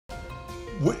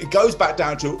it goes back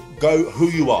down to who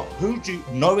you are.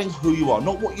 Knowing who you are,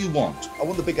 not what you want. I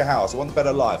want the bigger house. I want the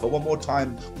better life. I want more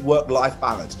time, work-life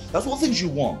balance. That's all things you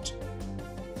want.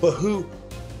 But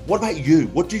what about you?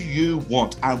 What do you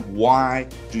want and why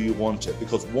do you want it?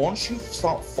 Because once you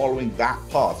start following that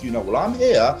path, well, I'm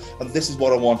here and this is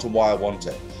what I want and why I want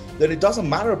it. Then it doesn't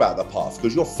matter about the path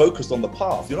because you're focused on the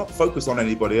path. You're not focused on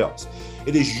anybody else.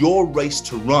 It is your race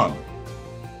to run.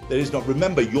 It is not.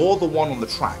 Remember, you're the one on the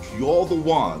track. You're the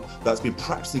one that's been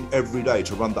practicing every day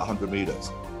to run that 100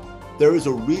 meters. There is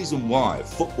a reason why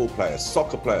football players,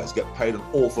 soccer players get paid an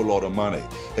awful lot of money.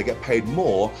 They get paid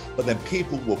more, but then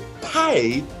people will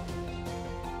pay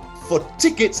for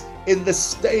tickets in the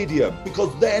stadium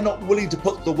because they're not willing to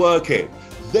put the work in.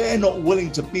 They're not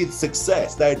willing to be the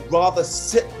success. They'd rather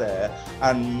sit there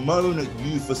and moan at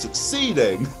you for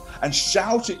succeeding and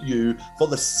shout at you for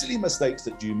the silly mistakes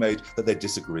that you made that they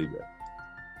disagree with.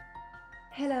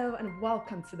 Hello and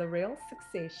welcome to the Real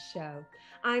Success Show.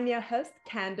 I'm your host,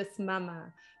 Candice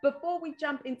Mama. Before we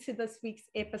jump into this week's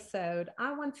episode,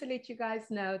 I want to let you guys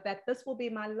know that this will be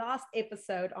my last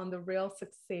episode on the Real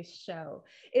Success Show.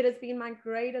 It has been my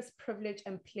greatest privilege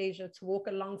and pleasure to walk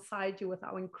alongside you with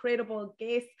our incredible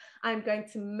guests. I'm going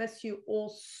to miss you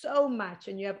all so much,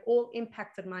 and you have all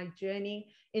impacted my journey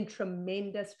in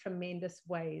tremendous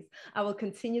ways. I will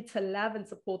continue to love and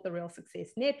support the Real Success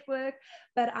Network,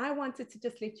 but I wanted to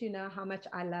just let you know how much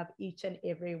I love each and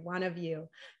every one of you.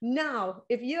 Now,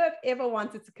 if you have ever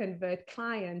wanted to convert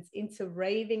clients into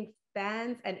raving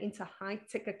fans and into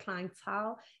high-ticket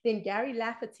clientele, then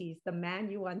Gary-Lafferty is the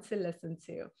man you want to listen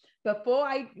to. Before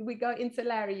we go into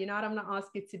Larry, you know what I'm going to ask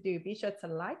you to do? Be sure to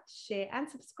like, share, and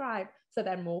subscribe so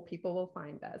that more people will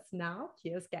find us. Now,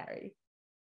 here's Gary.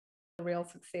 The Real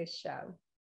Success Show.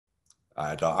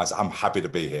 I'm happy to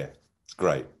be here. It's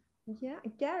great. Yeah,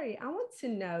 Gary, I want to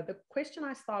know, the question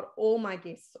I start all my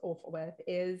guests off with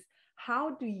is,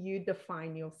 how do you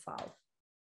define yourself?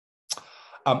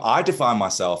 I define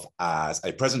myself as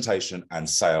a presentation and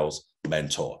sales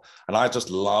mentor. And I just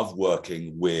love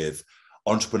working with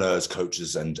entrepreneurs,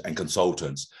 coaches, and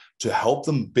consultants to help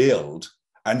them build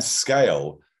and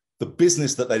scale the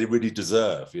business that they really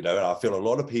deserve. And I feel a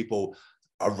lot of people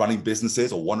are running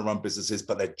businesses or want to run businesses,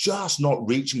 but they're just not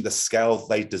reaching the scale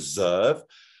they deserve,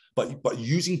 but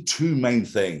using two main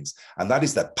things, and that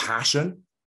is their passion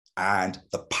and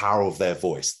the power of their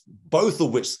voice, both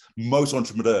of which most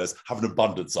entrepreneurs have an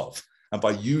abundance of. And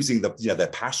by using their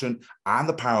passion and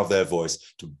the power of their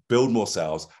voice to build more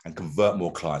sales and convert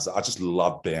more clients, I just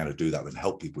love being able to do that and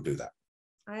help people do that.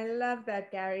 I love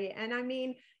that, Gary. And I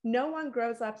mean, no one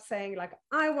grows up saying like,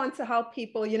 I want to help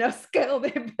people, scale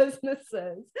their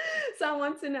businesses. So I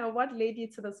want to know, what led you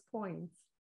to this point?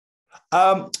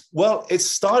 Well, it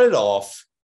started off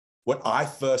when I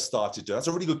first started doing. That's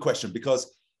a really good question,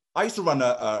 because I used to run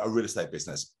a real estate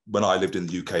business when I lived in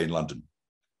the UK in London.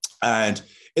 And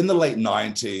in the late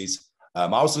 90s, I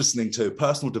was listening to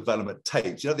personal development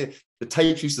tapes. The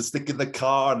tapes used to stick in the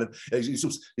car, and it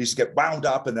used to get wound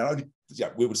up. And then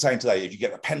we were saying today, if you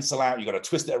get a pencil out, you've got to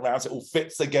twist it around so it all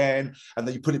fits again, and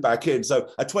then you put it back in. So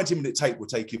a 20-minute tape would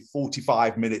take you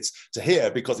 45 minutes to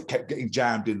hear because it kept getting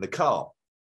jammed in the car.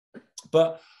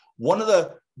 But one of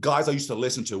the guys I used to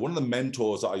listen to, one of the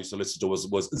mentors that I used to listen to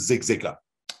was Zig Ziglar.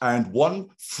 And one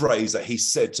phrase that he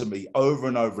said to me over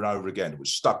and over and over again,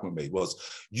 which stuck with me, was,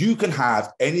 you can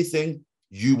have anything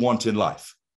you want in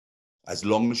life as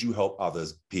long as you help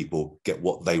people get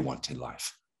what they want in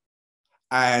life.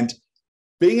 And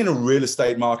being in a real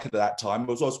estate market at that time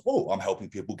was, I'm helping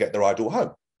people get their ideal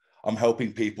home. I'm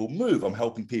helping people move. I'm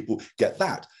helping people get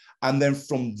that. And then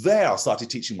from there, I started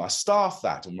teaching my staff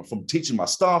that. And from teaching my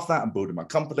staff that and building my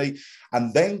company,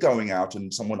 and then going out,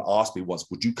 and someone asked me once,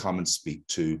 would you come and speak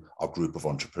to our group of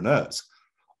entrepreneurs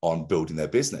on building their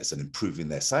business and improving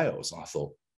their sales? And I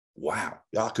thought, wow,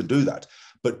 yeah, I can do that.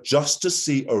 But just to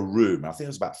see a room, I think there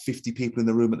was about 50 people in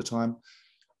the room at the time,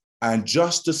 and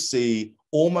just to see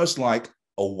almost like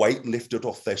a weight lifted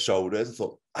off their shoulders, I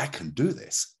thought, I can do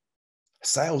this.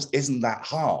 Sales isn't that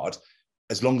hard,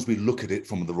 as long as we look at it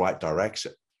from the right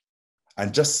direction.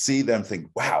 And just see them think,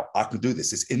 wow, I can do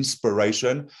this. This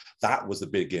inspiration, that was the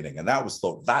beginning. And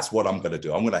that's what I'm going to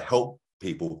do. I'm going to help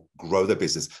people grow their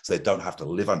business so they don't have to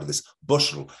live under this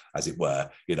bushel, as it were,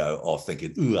 of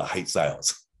thinking, ooh, I hate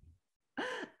sales.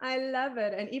 I love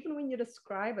it. And even when you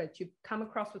describe it, you come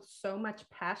across with so much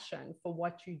passion for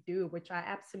what you do, which I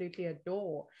absolutely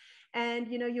adore.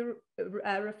 And, you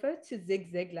referred to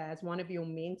Zig Ziglar as one of your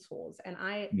mentors, and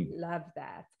I love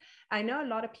that. I know a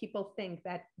lot of people think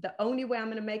that the only way I'm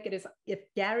going to make it is if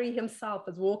Gary himself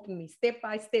is walking me step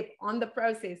by step on the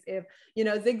process, if,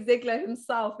 Zig Ziglar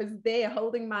himself is there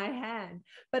holding my hand.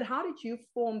 But how did you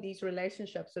form these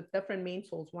relationships with different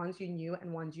mentors, ones you knew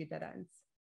and ones you didn't?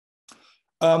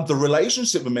 The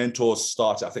relationship with mentors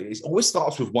started, I think it always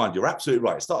starts with one. You're absolutely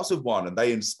right. It starts with one and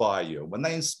they inspire you. And when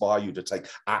they inspire you to take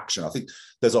action, I think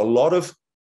there's a lot of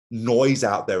noise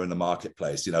out there in the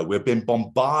marketplace. We're being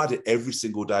bombarded every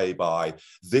single day by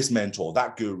this mentor,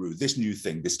 that guru, this new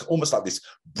thing, this almost like this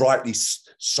brightly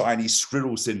shiny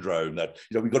squirrel syndrome that,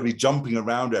 we've got to be jumping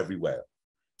around everywhere.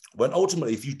 When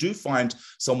ultimately, if you do find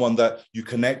someone that you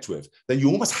connect with, then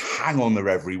you almost hang on their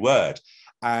every word.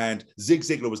 And Zig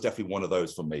Ziglar was definitely one of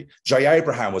those for me. Jay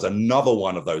Abraham was another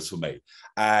one of those for me.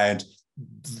 And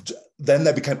then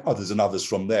there became others and others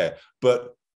from there.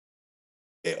 But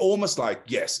it almost like,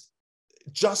 yes,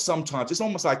 just sometimes, it's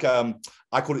almost like, I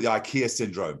call it the IKEA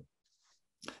syndrome,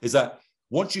 is that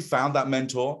once you found that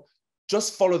mentor,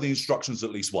 just follow the instructions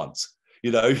at least once.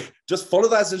 Just follow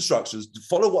those instructions,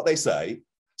 follow what they say,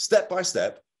 step by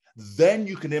step, then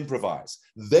you can improvise.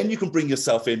 Then you can bring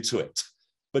yourself into it.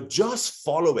 But just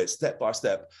follow it step by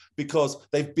step, because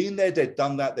they've been there, they've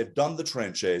done that, they've done the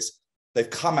trenches, they've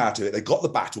come out of it, they've got the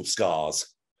battle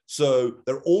scars. So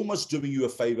they're almost doing you a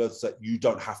favor that you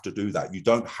don't have to do that. You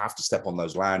don't have to step on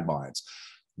those landmines.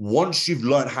 Once you've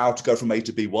learned how to go from A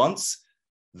to B once,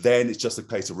 then it's just a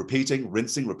case of repeating,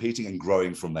 rinsing, repeating, and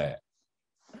growing from there.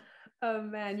 Oh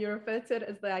man, you referred to it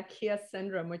as the IKEA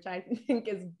syndrome, which I think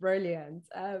is brilliant.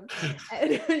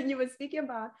 And you were speaking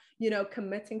about,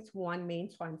 committing to one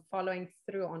mentor and following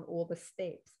through on all the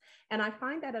steps. And I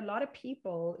find that a lot of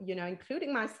people,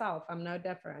 including myself, I'm no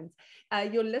different.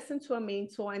 You'll listen to a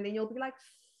mentor and then you'll be like,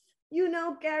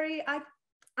 Gary,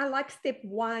 I like step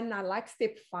 1, I like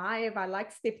step 5, I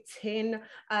like step 10.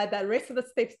 The rest of the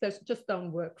steps just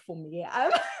don't work for me.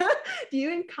 Do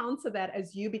you encounter that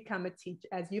as you become a teacher,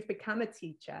 as you've become a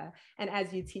teacher, and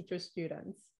as you teach your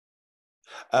students?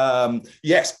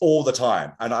 Yes, all the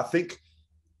time. And I think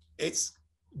it's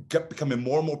becoming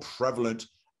more and more prevalent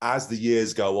as the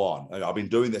years go on. And I've been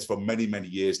doing this for many, many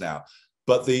years now.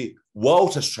 But the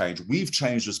world has changed. We've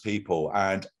changed as people.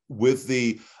 And with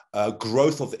the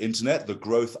growth of the internet, the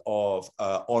growth of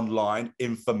online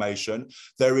information,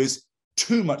 there is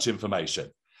too much information.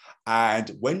 And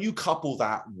when you couple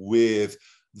that with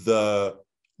the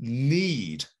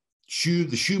need,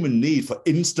 the human need for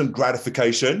instant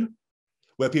gratification,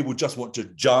 where people just want to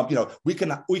jump, we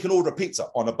can order a pizza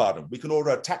on a button, we can order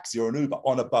a taxi or an Uber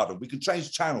on a button, we can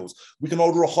change channels, we can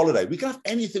order a holiday, we can have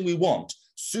anything we want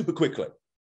super quickly,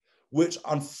 which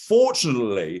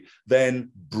unfortunately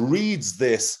then breeds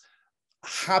this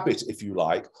habit, if you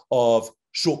like, of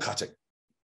shortcutting.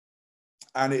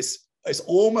 And it's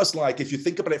almost like, if you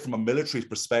think about it from a military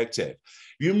perspective,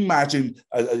 you imagine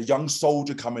a young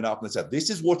soldier coming up and they said,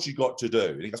 this is what you got to do.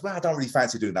 And he goes, well, I don't really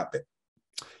fancy doing that bit.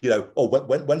 Or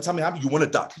when something happens, you want to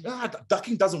duck.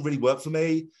 Ducking doesn't really work for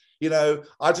me.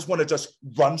 I just want to just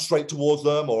run straight towards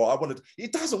them, or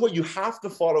it doesn't work. You have to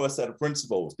follow a set of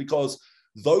principles, because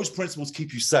those principles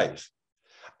keep you safe.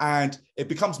 And it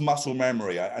becomes muscle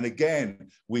memory. And again,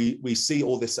 we see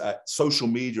all this social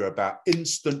media about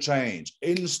instant change,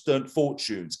 instant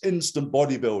fortunes, instant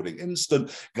bodybuilding,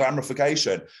 instant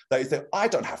glorification. They say, I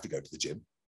don't have to go to the gym.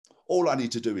 All I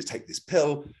need to do is take this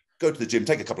pill, go to the gym,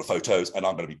 take a couple of photos, and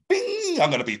I'm going to be bing, I'm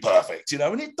going to be perfect. And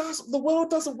the world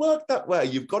doesn't work that way.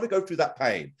 You've got to go through that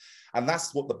pain. And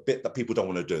that's what the bit that people don't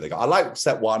want to do. They go, I like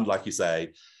step 1, like you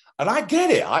say. And I get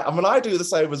it. I do the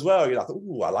same as well. I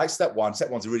thought, I like step 1. Step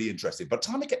 1's really interesting. By the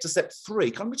time we get to step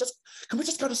 3, can we just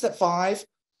go to step 5?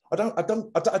 I don't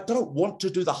want to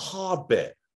do the hard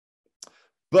bit.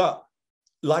 But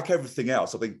like everything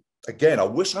else, I think, again, I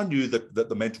wish I knew that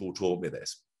the mentor taught me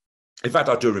this. In fact,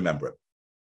 I do remember it.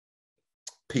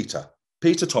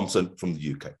 Peter Thompson from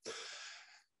the UK.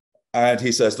 And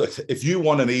he says, look, if you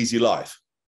want an easy life,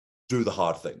 do the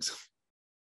hard things.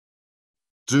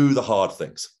 Do the hard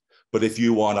things. But if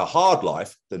you want a hard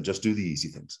life, then just do the easy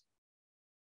things.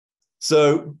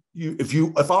 So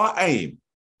if our aim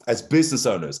as business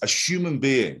owners, as human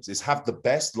beings, is have the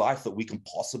best life that we can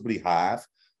possibly have,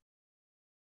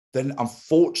 then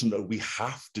unfortunately, we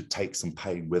have to take some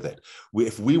pain with it.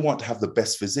 If we want to have the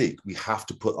best physique, we have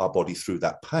to put our body through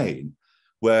that pain.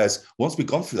 Whereas once we've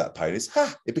gone through that pain,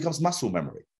 it becomes muscle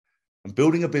memory. And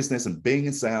building a business and being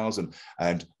in sales and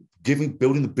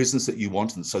building the business that you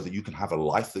want, and so that you can have a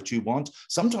life that you want,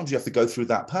 sometimes you have to go through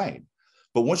that pain.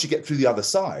 But once you get through the other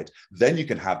side, then you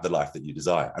can have the life that you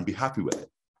desire and be happy with it.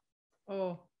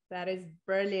 Oh, that is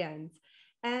brilliant.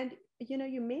 And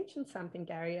you mentioned something,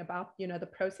 Gary, about, the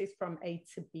process from A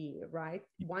to B, right?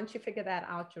 Once you figure that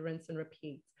out, you rinse and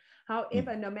repeat.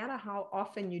 However, no matter how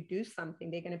often you do something,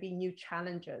 there are going to be new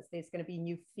challenges. There's going to be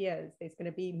new fears. There's going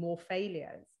to be more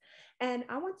failures. And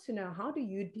I want to know, how do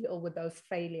you deal with those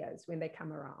failures when they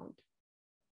come around?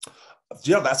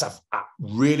 That's a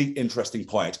really interesting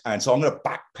point. And so I'm going to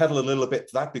backpedal a little bit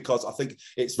to that, because I think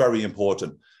it's very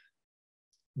important.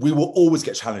 We will always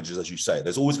get challenges, as you say.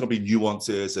 There's always going to be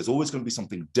nuances. There's always going to be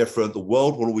something different. The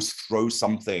world will always throw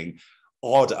something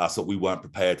odd at us that we weren't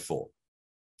prepared for.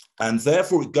 And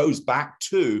therefore, it goes back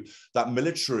to that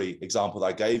military example that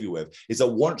I gave you with, is that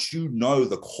once you know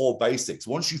the core basics,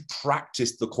 once you've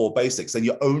practiced the core basics, then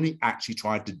you're only actually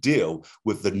trying to deal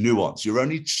with the nuance. You're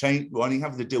only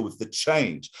having to deal with the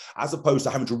change, as opposed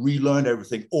to having to relearn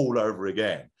everything all over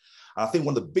again. And I think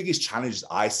one of the biggest challenges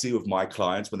I see with my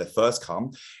clients when they first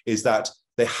come is that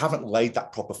they haven't laid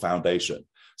that proper foundation.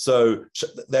 So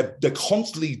they're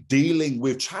constantly dealing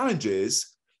with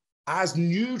challenges as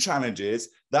new challenges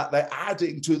that they're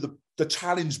adding to the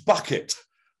challenge bucket.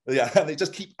 Yeah, and they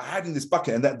just keep adding this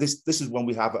bucket. And this is when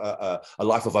we have a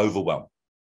life of overwhelm.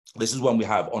 This is when we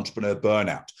have entrepreneur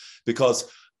burnout,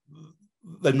 because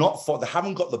they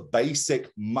haven't got the basic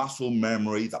muscle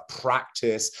memory, the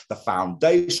practice, the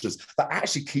foundations that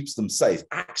actually keeps them safe,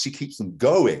 actually keeps them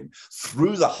going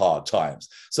through the hard times,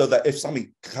 so that if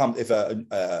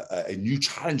a new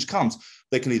challenge comes,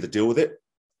 they can either deal with it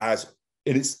as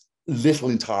in its little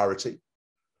entirety,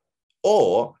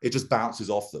 or it just bounces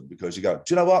off them, because you go, do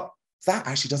you know what? That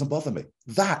actually doesn't bother me.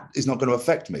 That is not going to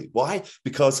affect me. Why?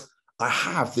 Because I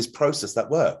have this process that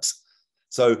works.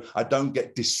 So I don't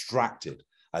get distracted,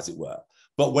 as it were.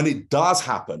 But when it does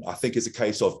happen, I think it's a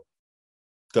case of,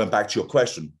 going back to your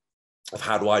question of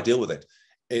how do I deal with it?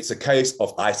 It's a case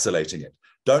of isolating it.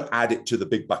 Don't add it to the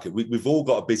big bucket. We've all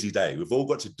got a busy day. We've all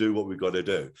got to do what we've got to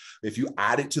do. If you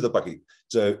add it to the bucket,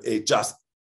 so it just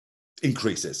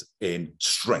increases in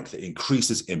strength, it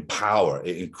increases in power,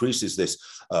 it increases this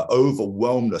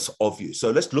overwhelmness of you.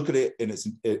 So let's look at it in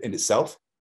itself.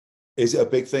 Is it a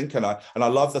big thing? And I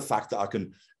love the fact that I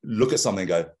can look at something and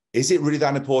go, is it really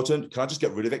that important? Can I just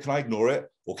get rid of it? Can I ignore it?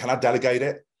 Or can I delegate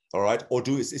it? All right. Or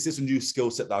is this a new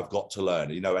skill set that I've got to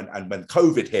learn? And when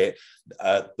COVID hit,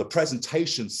 the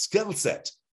presentation skill set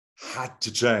had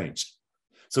to change.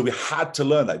 So we had to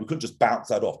learn that. We couldn't just bounce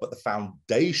that off, but the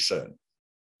foundation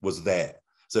was there.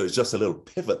 So it's just a little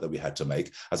pivot that we had to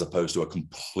make, as opposed to a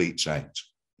complete change.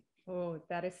 Oh,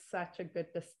 that is such a good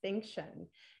distinction.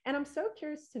 And I'm so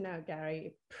curious to know,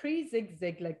 Gary, pre-Zig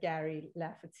Ziglar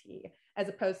Gary-Lafferty, as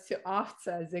opposed to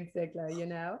after Zig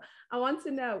Ziglar, I want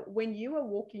to know, when you were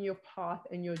walking your path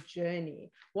and your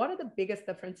journey, what are the biggest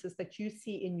differences that you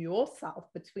see in yourself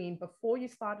between before you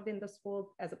started in this world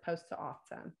as opposed to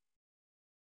after?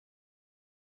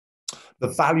 The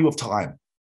value of time.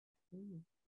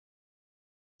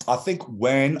 I think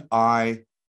when I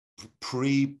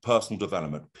pre-personal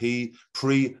development,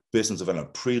 pre-business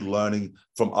development, pre-learning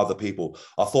from other people,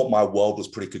 I thought my world was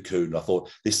pretty cocooned. I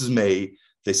thought, this is me,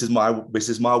 this is my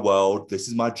world, this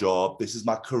is my job, this is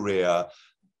my career.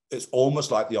 It's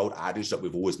almost like the old adage that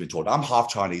we've always been taught. I'm half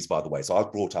Chinese, by the way, so I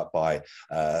was brought up by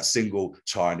a single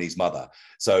Chinese mother.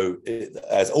 So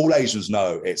as all Asians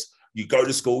know, it's, you go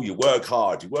to school, you work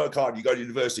hard, you go to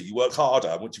university, you work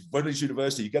harder. Once you finish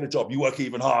university, you get a job, you work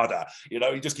even harder. You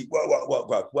just keep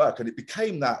work. And it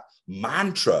became that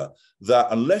mantra that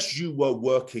unless you were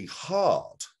working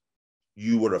hard,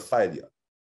 you were a failure.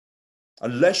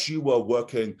 Unless you were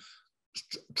working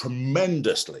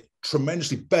tremendously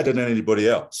better than anybody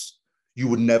else, you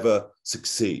would never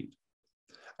succeed.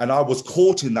 And I was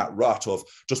caught in that rut of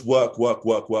just work. I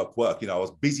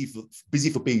was busy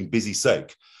for being busy's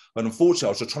sake. And unfortunately,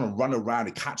 I was just trying to run around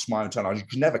and catch my own tail. You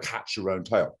can never catch your own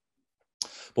tail.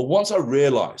 But once I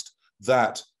realized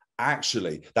that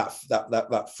actually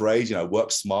that phrase,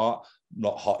 work smart,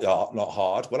 not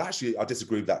hard. Well, actually, I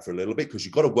disagree with that for a little bit, because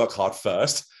you've got to work hard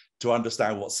first to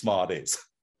understand what smart is.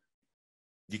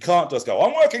 You can't just go,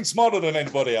 I'm working smarter than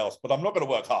anybody else, but I'm not going to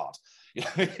work hard.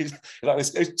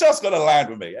 It's just going to land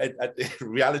with me.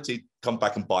 Reality comes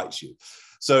back and bites you.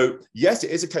 So yes, it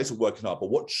is a case of working hard,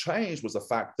 but what changed was the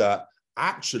fact that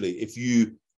actually, if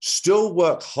you still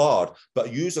work hard,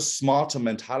 but use a smarter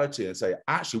mentality and say,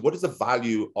 actually, what is the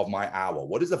value of my hour?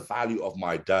 What is the value of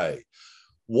my day?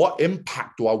 What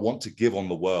impact do I want to give on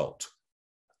the world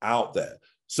out there?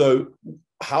 So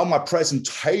how my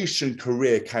presentation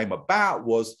career came about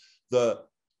was the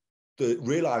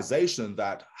realization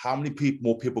that how many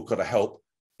more people could I help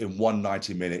in one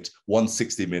 90-minute, one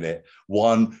 60-minute,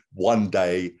 one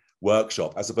day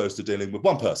workshop, as opposed to dealing with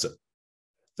one person.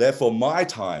 Therefore, my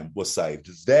time was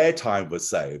saved, their time was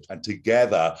saved, and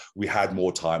together we had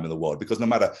more time in the world. Because no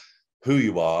matter who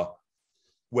you are,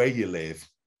 where you live,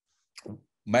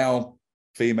 male,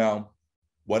 female,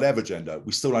 whatever gender,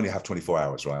 we still only have 24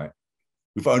 hours, right?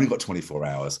 We've only got 24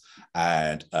 hours,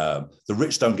 and the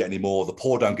rich don't get any more, the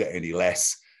poor don't get any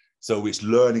less. So it's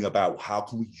learning about how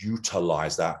can we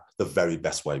utilize that the very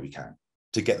best way we can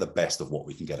to get the best of what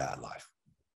we can get out of life.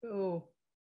 Oh,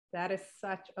 that is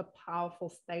such a powerful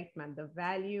statement, the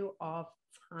value of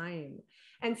time.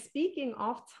 And speaking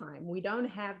of time, we don't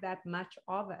have that much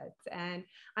of it. And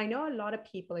I know a lot of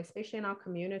people, especially in our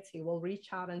community, will reach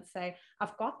out and say,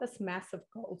 I've got this massive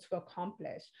goal to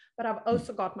accomplish, but I've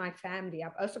also got my family.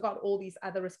 I've also got all these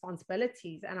other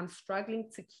responsibilities, and I'm struggling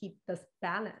to keep this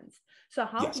balance. So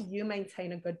how do you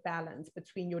maintain a good balance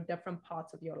between your different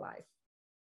parts of your life?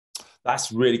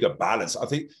 That's really good balance. I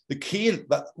think the key,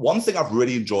 that one thing I've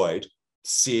really enjoyed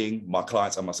seeing my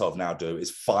clients and myself now do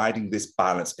is finding this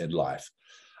balance in life.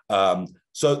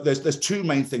 So there's two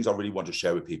main things I really want to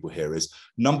share with people here is,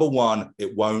 number one,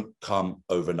 it won't come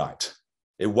overnight.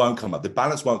 It won't come up. The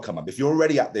balance won't come up. If you're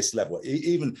already at this level,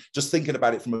 even just thinking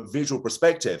about it from a visual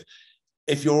perspective,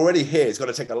 if you're already here, it's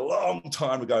going to take a long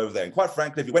time to go over there. And quite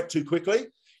frankly, if you went too quickly,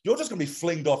 you're just going to be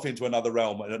flinged off into another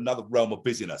realm of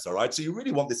busyness, all right? So you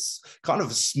really want this kind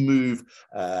of smooth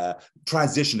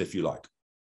transition, if you like.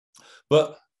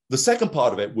 But the second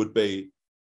part of it would be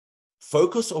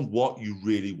focus on what you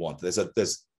really want.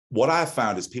 What I have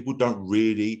found is people don't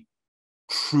really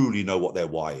truly know what their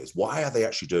why is. Why are they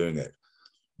actually doing it?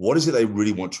 What is it they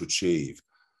really want to achieve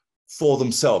for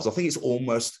themselves? I think it's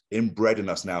almost inbred in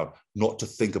us now not to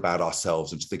think about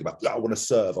ourselves and to think about, I want to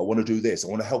serve, I want to do this, I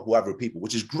want to help other people,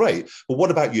 which is great. But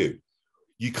what about you?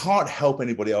 You can't help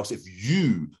anybody else if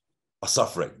you are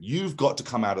suffering. You've got to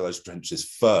come out of those trenches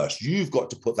first. You've got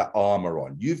to put that armor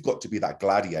on. You've got to be that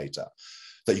gladiator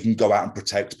that you can go out and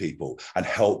protect people and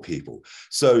help people.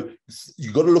 So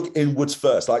you've got to look inwards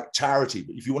first, like charity.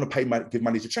 But if you want to give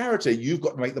money to charity, you've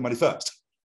got to make the money first.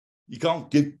 You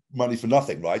can't give money for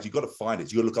nothing, right? You've got to find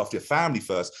it. You've got to look after your family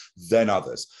first, then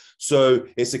others. So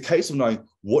it's a case of knowing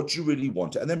what you really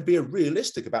want and then being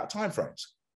realistic about timeframes.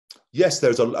 Yes,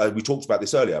 we talked about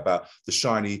this earlier, about the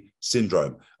shiny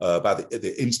syndrome, about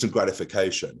the instant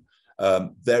gratification.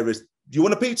 You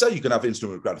want a pizza? You can have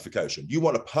instant gratification. You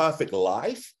want a perfect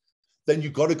life? Then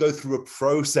you've got to go through a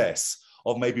process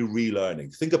of maybe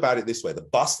relearning. Think about it this way. The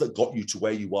bus that got you to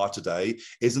where you are today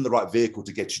isn't the right vehicle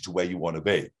to get you to where you want to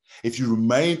be. If you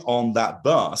remain on that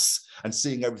bus and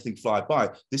seeing everything fly by,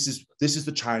 this is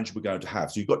the challenge we're going to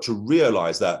have. So you've got to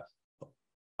realize that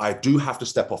I do have to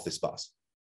step off this bus.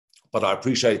 But I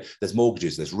appreciate there's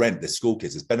mortgages, there's rent, there's school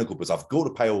kids, there's medical bills. I've got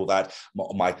to pay all that.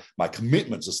 My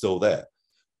commitments are still there.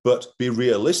 But be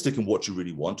realistic in what you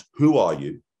really want. Who are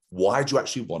you? Why do you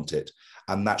actually want it?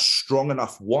 And that strong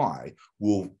enough why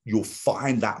you'll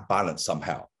find that balance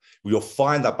somehow. You'll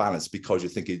find that balance because you're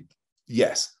thinking,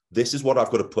 yes, this is what I've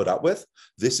got to put up with.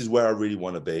 This is where I really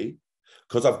want to be.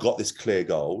 Because I've got this clear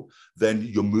goal, then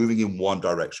you're moving in one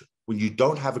direction. When you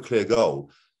don't have a clear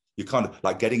goal, you're kind of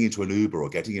like getting into an Uber or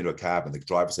getting into a cab and the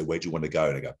driver say, where do you want to go?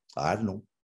 And I go, I don't know,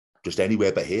 just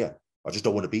anywhere but here. I just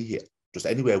don't want to be here. Just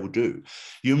anywhere will do.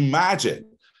 You imagine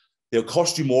it'll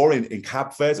cost you more in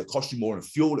cab fares, it'll cost you more in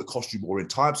fuel, it'll cost you more in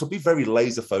time. So be very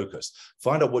laser focused.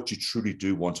 Find out what you truly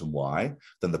do want and why,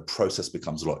 then the process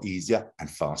becomes a lot easier and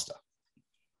faster.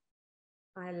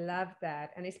 I love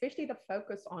that. And especially the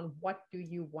focus on what do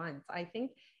you want? I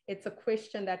think it's a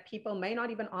question that people may not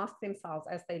even ask themselves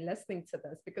as they're listening to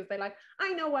this, because they're like,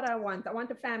 I know what I want. I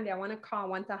want a family, I want a car, I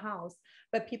want a house.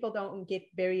 But people don't get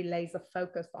very laser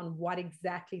focused on what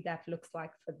exactly that looks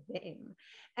like for them.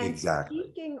 And exactly.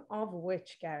 Speaking of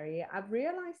which, Gary, I've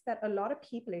realized that a lot of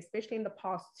people, especially in the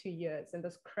past 2 years, and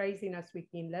this craziness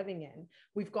we've been living in,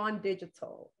 we've gone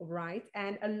digital, right?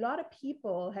 And a lot of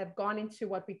people have gone into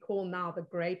what we call now the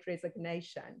great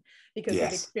resignation, because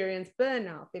they've experienced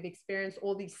burnout, they've experienced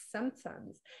all these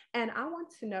symptoms. And I want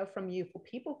to know from you, for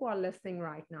people who are listening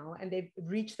right now and they've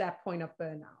reached that point of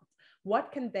burnout,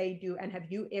 what can they do? And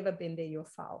have you ever been there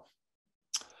yourself?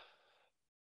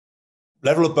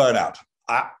 Level of burnout.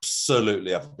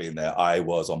 Absolutely, I've been there. I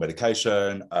was on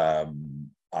medication. I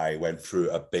went through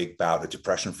a big bout of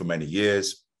depression for many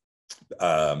years.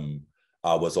 I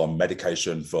was on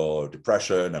medication for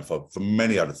depression and for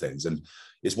many other things. And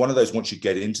it's one of those, once you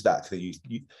get into that thing,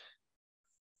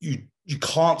 you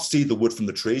can't see the wood from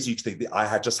the trees. You think that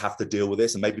I just have to deal with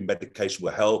this, and maybe medication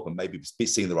will help, and maybe be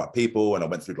seeing the right people. And I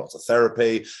went through lots of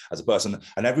therapy as a person,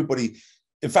 and everybody.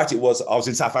 In fact, I was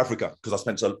in South Africa because I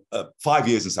spent 5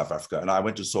 years in South Africa, and I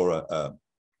went and saw a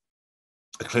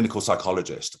clinical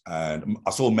psychologist, and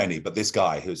I saw many, but this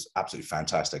guy who's absolutely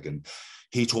fantastic, and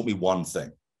he taught me one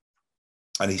thing,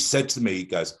 and he said to me, he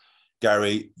goes,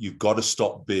 Gary, you've got to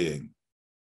stop being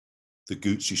the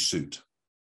Gucci suit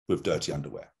with dirty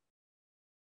underwear.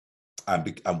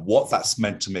 And what that's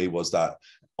meant to me was that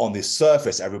on the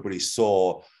surface, everybody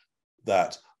saw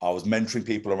that I was mentoring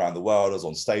people around the world. I was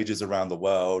on stages around the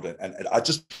world, and I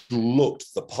just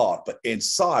looked the part, but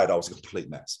inside I was a complete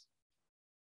mess.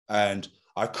 And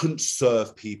I couldn't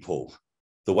serve people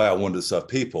the way I wanted to serve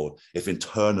people if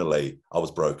internally I was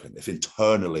broken, if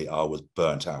internally I was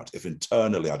burnt out, if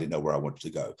internally I didn't know where I wanted to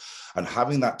go. And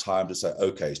having that time to say,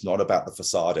 okay, it's not about the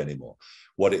facade anymore.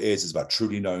 What it is about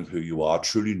truly knowing who you are,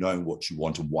 truly knowing what you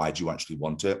want and why do you actually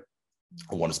want it.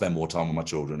 I want to spend more time with my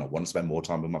children. I want to spend more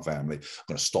time with my family. I'm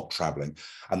going to stop traveling.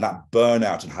 And that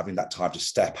burnout and having that time to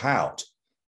step out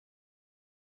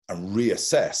and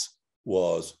reassess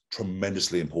was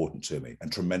tremendously important to me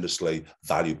and tremendously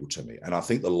valuable to me. And I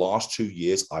think the last 2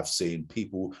 years, I've seen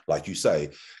people, like you say,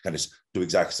 kind of do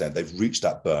exactly the same. They've reached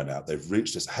that burnout. They've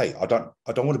reached this, hey, I don't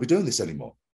want to be doing this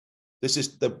anymore. This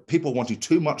is the people wanting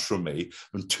too much from me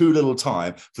and too little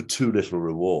time for too little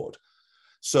reward.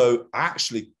 So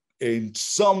actually, in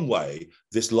some way,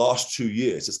 this last 2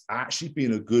 years has actually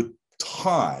been a good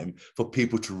time for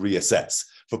people to reassess,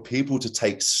 for people to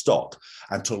take stock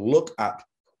and to look at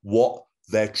what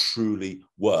they're truly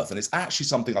worth. And it's actually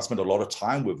something I spend a lot of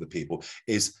time with the people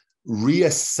is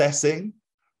reassessing,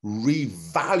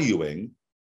 revaluing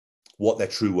what their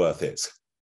true worth is.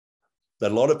 A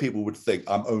lot of people would think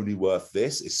I'm only worth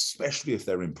this, especially if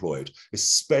they're employed,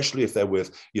 especially if they're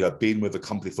been with a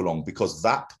company for long, because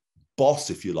that boss,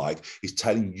 if you like, is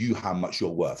telling you how much you're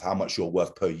worth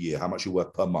per year, how much you're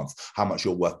worth per month, how much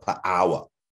you're worth per hour.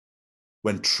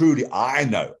 When truly I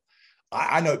know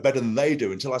it better than they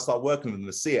do until I start working with them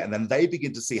to see it. And then they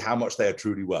begin to see how much they are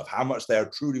truly worth,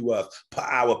 per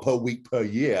hour, per week, per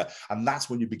year. And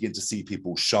that's when you begin to see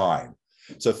people shine.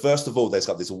 So first of all, there's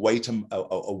got this wait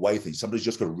away thing. Somebody's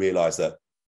just got to realize that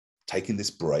taking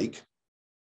this break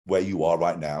where you are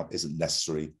right now isn't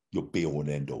necessarily your be all and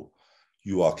end all.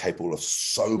 You are capable of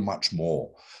so much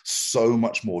more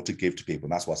to give to people.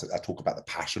 And that's why I talk about the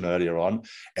passion earlier on.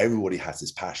 Everybody has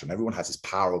this passion. Everyone has this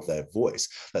power of their voice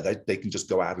that they can just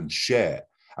go out and share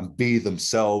and be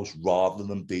themselves rather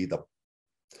than be the,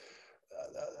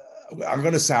 I'm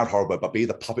going to sound horrible, but be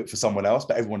the puppet for someone else.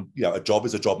 But everyone, a job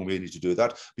is a job and we need to do that.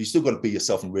 But you still got to be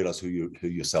yourself and realize who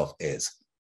yourself is.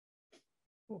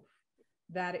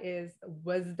 That is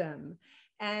wisdom.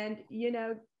 And,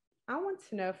 I want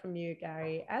to know from you,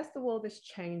 Gary, as the world is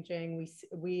changing,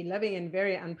 we're living in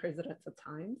very unprecedented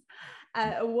times.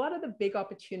 What are the big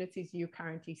opportunities you're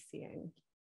currently seeing?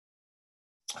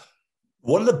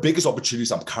 One of the biggest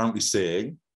opportunities I'm currently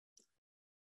seeing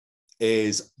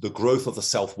is the growth of the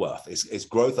self-worth. It's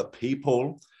growth of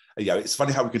people. It's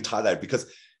funny how we can tie that,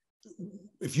 because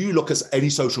if you look at any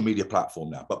social media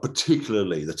platform now, but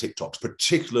particularly the TikToks,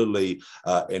 particularly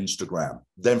Instagram,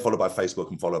 then followed by Facebook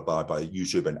and followed by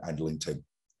YouTube and LinkedIn,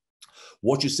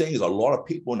 what you're seeing is a lot of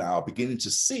people now are beginning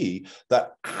to see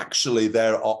that actually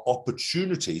there are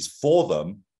opportunities for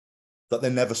them that they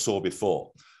never saw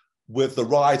before. With the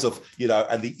rise of,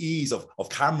 and the ease of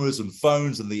cameras and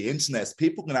phones and the internet,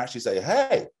 people can actually say,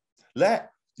 hey,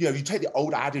 you take the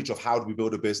old adage of how do we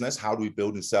build a business? How do we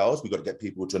build in sales? We've got to get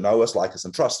people to know us, like us,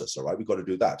 and trust us, all right? We've got to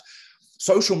do that.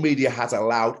 Social media has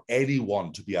allowed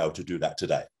anyone to be able to do that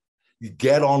today. You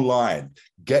get online,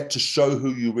 get to show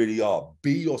who you really are.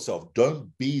 Be yourself.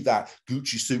 Don't be that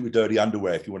Gucci suit with dirty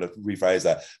underwear, if you want to rephrase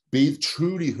that. Be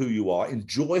truly who you are,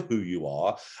 enjoy who you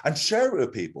are, and share it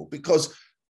with people, because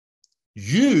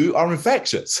you are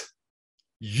infectious.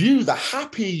 The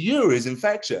happy you is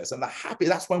infectious, and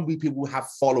that's when people have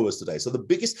followers today. So the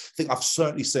biggest thing I've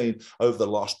certainly seen over the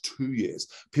last 2 years,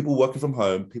 people working from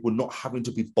home, people not having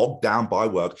to be bogged down by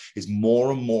work, is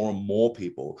more and more and more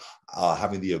people are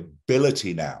having the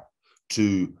ability now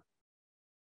to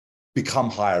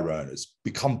become higher earners,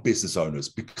 become business owners,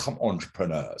 become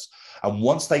entrepreneurs. And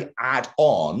once they add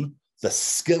on the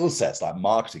skill sets like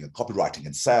marketing and copywriting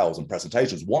and sales and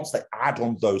presentations, once they add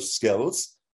on those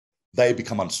skills, they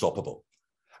become unstoppable.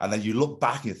 And then you look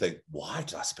back and you think, why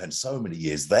did I spend so many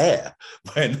years there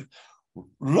when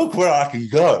look where I can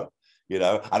go,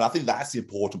 And I think that's the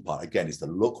important part. Again, is to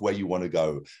look where you want to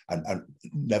go and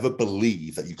never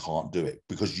believe that you can't do it,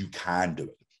 because you can do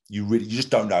it. You just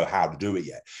don't know how to do it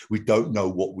yet. We don't know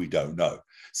what we don't know.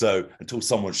 So until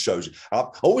someone shows you, I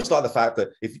always like the fact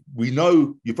that if we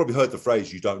know, you've probably heard the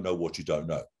phrase, you don't know what you don't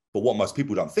know. But what most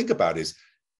people don't think about is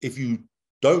if you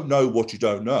don't know what you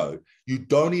don't know, you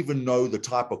don't even know the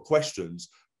type of questions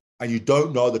and you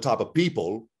don't know the type of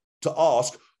people to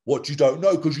ask what you don't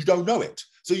know because you don't know it.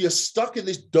 So you're stuck in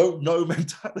this don't know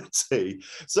mentality.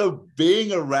 So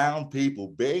being around people,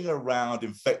 being around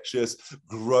infectious,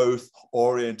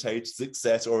 growth-orientated,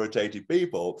 success-orientated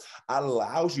people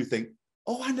allows you to think,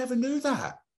 oh, I never knew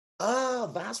that.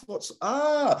 That's what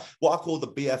I call the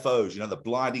BFOs, the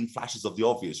blinding flashes of the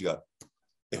obvious. You go,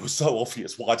 it was so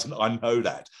obvious. Why didn't I know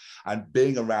that? And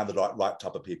being around the right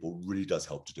type of people really does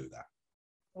help to do that.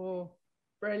 Oh,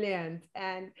 brilliant.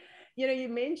 And you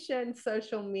mentioned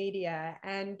social media,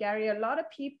 and Gary, a lot of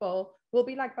people will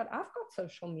be like, but I've got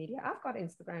social media. I've got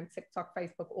Instagram, TikTok,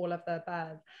 Facebook, all of the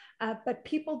above. But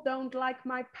people don't like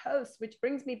my posts, which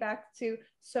brings me back to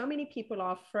so many people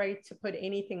are afraid to put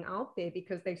anything out there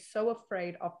because they're so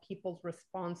afraid of people's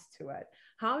response to it.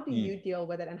 How do you deal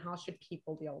with it, and how should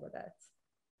people deal with it?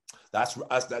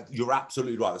 You're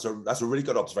absolutely right. That's a really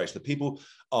good observation. That people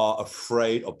are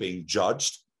afraid of being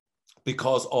judged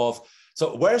because of,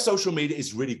 so where social media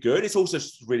is really good, it's also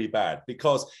really bad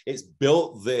because it's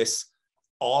built this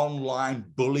online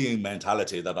bullying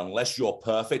mentality that unless you're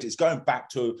perfect, it's going back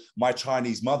to my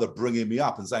Chinese mother bringing me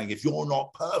up and saying, if you're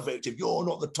not perfect, if you're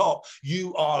not the top,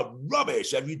 you are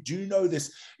rubbish. And you do know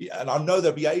this, and I know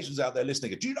there'll be Asians out there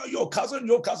listening. Do you know your cousin?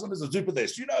 Your cousin is a super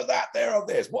this. You know that? They're of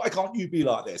this. Why can't you be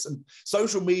like this? And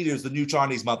social media is the new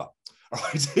Chinese mother,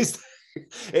 right?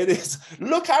 It is.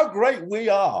 Look how great we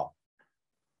are.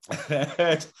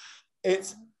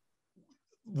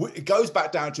 It goes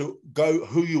back down to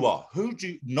who you are.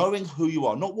 Knowing who you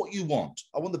are, not what you want.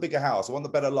 I want the bigger house. I want the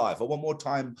better life. I want more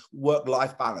time,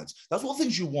 work-life balance. That's all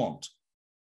things you want.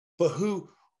 But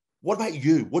what about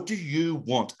you? What do you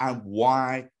want and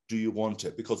why do you want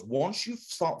it? Because once you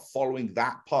start following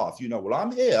that path, well,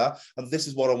 I'm here and this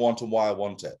is what I want and why I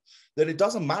want it. Then it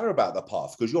doesn't matter about the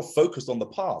path because you're focused on the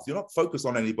path. You're not focused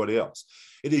on anybody else.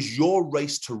 It is your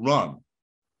race to run.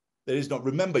 There is not.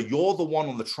 Remember, you're the one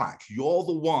on the track. You're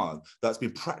the one that's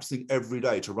been practicing every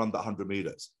day to run that 100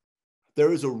 meters.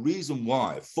 There is a reason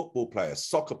why football players,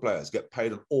 soccer players get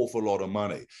paid an awful lot of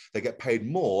money. They get paid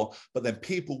more, but then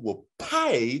people will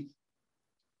pay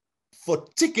for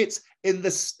tickets in the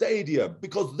stadium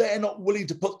because they're not willing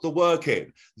to put the work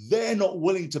in. They're not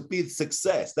willing to be the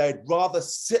success. They'd rather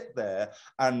sit there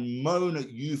and moan at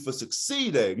you for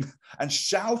succeeding and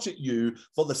shout at you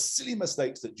for the silly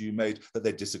mistakes that you made that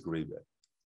they disagree with.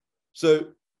 So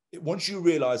once you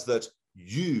realize that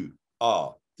you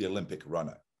are the Olympic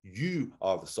runner, you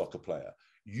are the soccer player,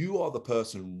 you are the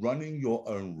person running your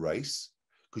own race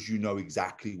because you know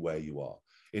exactly where you are.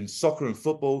 In soccer and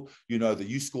football, you know that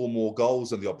you score more goals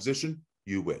than the opposition,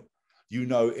 you win. You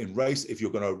know in race, if you're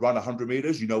going to run 100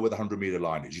 meters, you know where the 100-meter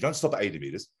line is. You don't stop at 80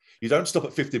 meters. You don't stop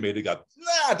at 50 meters and go,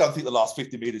 nah, I don't think the last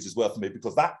 50 meters is worth me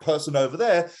because that person over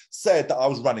there said that I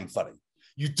was running funny.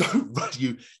 You don't run,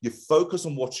 you focus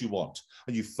on what you want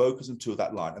and you focus until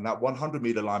that line. And that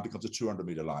 100-meter line becomes a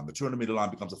 200-meter line. The 200-meter line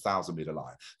becomes a 1,000-meter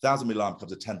line. 1,000-meter line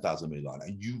becomes a 10,000-meter line.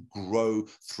 And you grow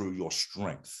through your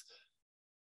strength.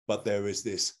 But there is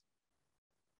this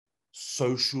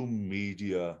social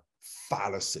media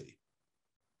fallacy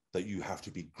that you have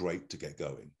to be great to get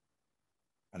going.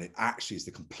 And it actually is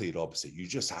the complete opposite. You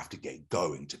just have to get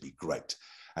going to be great.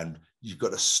 And you've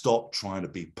got to stop trying to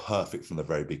be perfect from the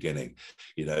very beginning.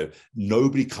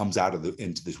 Nobody comes out of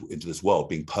into this world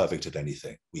being perfect at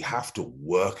anything. We have to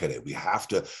work at it. We have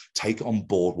to take on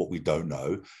board what we don't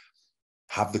know,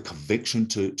 have the conviction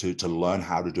to learn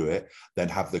how to do it, then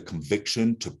have the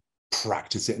conviction to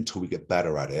practice it until we get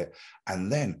better at it. And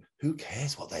then who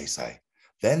cares what they say?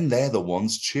 Then they're the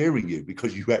ones cheering you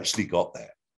because you actually got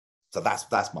there. So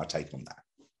that's my take on that.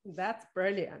 That's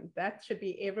brilliant. That should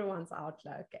be everyone's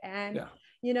outlook. And,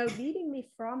 leading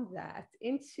me from that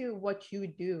into what you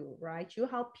do, right? You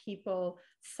help people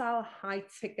sell high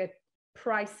ticket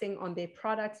pricing on their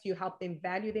products. You help them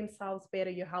value themselves better.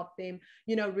 You help them,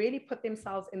 really put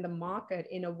themselves in the market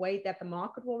in a way that the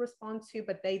market will respond to,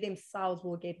 but they themselves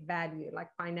will get value, like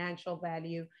financial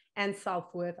value and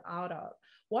self-worth out of.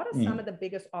 What are some of the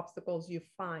biggest obstacles you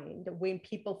find when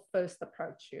people first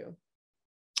approach you?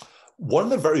 One of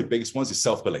the very biggest ones is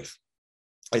self-belief.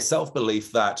 A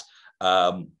self-belief that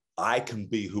I can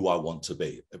be who I want to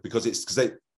be, because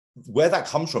where that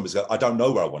comes from is that I don't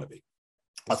know where I want to be.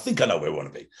 I think I know where I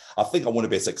want to be. I think I want to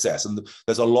be a success. And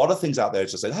there's a lot of things out there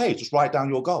to say, hey, just write down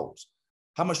your goals.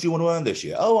 How much do you want to earn this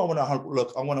year? Oh, I want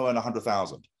to earn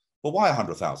 100,000. Well, why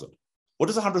 100,000? What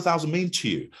does 100,000 mean to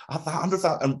you?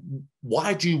 100,000, and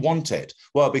why do you want it?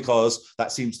 Well, because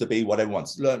that seems to be what everyone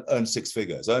wants. Earn six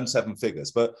figures, earn seven figures.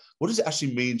 But what does it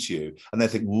actually mean to you? And they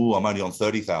think, "Ooh, I'm only on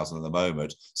 30,000 at the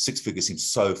moment. Six figures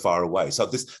seems so far away." So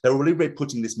they're really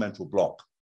putting this mental block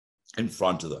in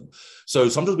front of them. So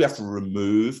sometimes we have to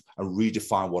remove and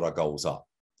redefine what our goals are.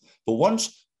 But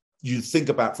once you think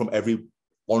about from every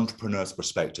entrepreneur's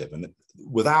perspective, and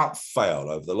without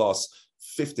fail, over the last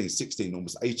 15, 16,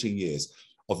 almost 18 years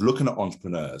of looking at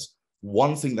entrepreneurs,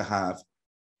 one thing they have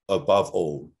above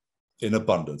all in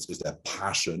abundance is their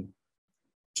passion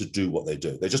to do what they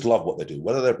do. They just love what they do,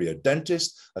 whether they be a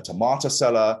dentist, a tomato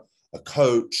seller, a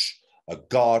coach, a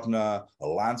gardener, a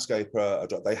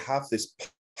landscaper. They have this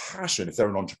passion, if they're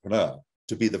an entrepreneur,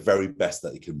 to be the very best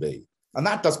that they can be. And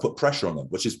that does put pressure on them,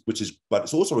 but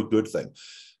it's also a good thing.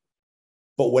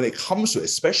 But when it comes to it,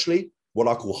 especially what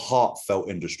I call heartfelt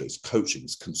industries,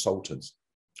 coachings, consultants,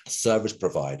 service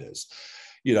providers,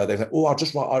 they think, "Oh, I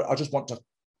just want to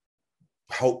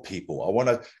help people. I want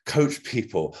to coach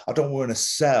people. I don't want to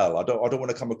sell. I don't want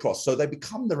to come across." So they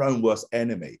become their own worst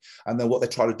enemy. And then what they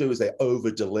try to do is they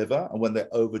over-deliver. And when they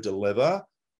over-deliver,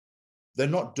 they're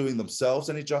not doing themselves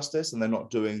any justice, and they're not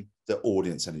doing their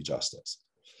audience any justice.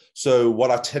 So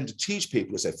what I tend to teach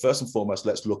people is say, first and foremost,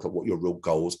 let's look at what your real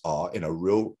goals are in a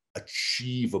real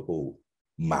achievable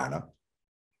manner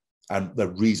and the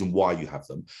reason why you have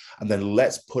them. And then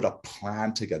let's put a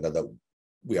plan together that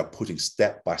we are putting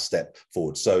step by step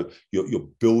forward. So you're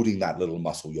building that little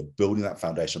muscle, you're building that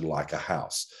foundation like a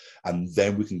house. And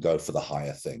then we can go for the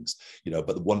higher things,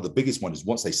 but one of the biggest ones is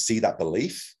once they see that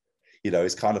belief,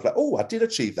 it's kind of like, "Oh, I did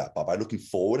achieve that by looking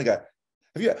forward," and go,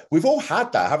 we've all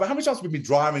had that. How many times have we been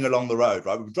driving along the road,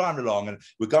 right? We've been driving along and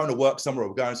we're going to work somewhere, or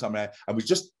we're going somewhere, and we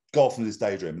just go off into this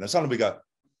daydream. And then suddenly we go,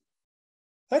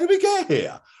 "How did we get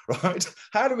here?" Right?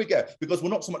 How do we get? Because we're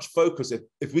not so much focused.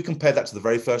 If we compare that to the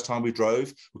very first time we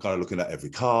drove, we're kind of looking at every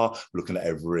car, we're looking at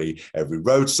every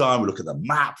road sign, we're looking at the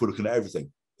map, we're looking at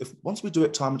everything. If once we do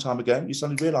it time and time again, you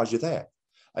suddenly realize you're there.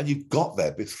 And you got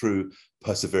there through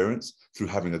perseverance, through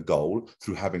having a goal,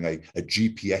 through having a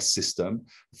GPS system,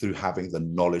 through having the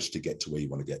knowledge to get to where you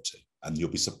want to get to. And you'll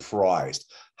be surprised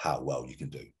how well you can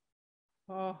do.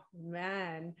 Oh,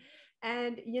 man.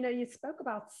 And, you spoke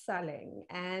about selling.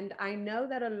 And I know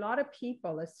that a lot of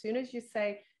people, as soon as you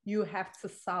say you have to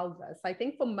sell this, I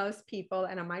think for most people,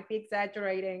 and I might be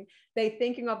exaggerating, they're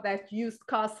thinking of that used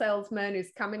car salesman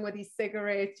who's coming with his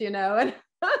cigarettes, and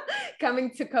coming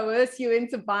to coerce you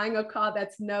into buying a car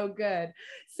that's no good.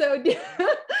 So,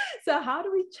 so how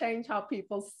do we change how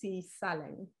people see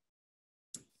selling?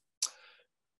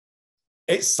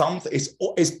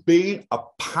 It's been a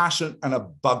passion and a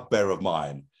bugbear of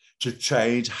mine to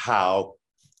change how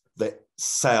the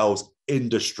sales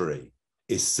industry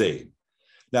is seen.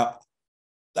 Now,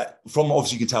 from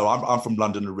obviously you can tell I'm from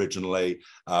London originally.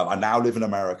 I now live in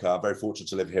America. I'm very fortunate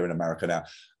to live here in America now.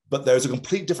 But there's a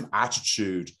complete different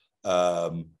attitude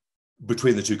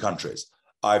between the two countries.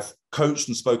 I've coached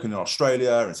and spoken in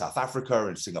Australia, in South Africa,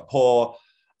 in Singapore.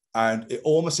 And it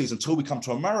almost seems until we come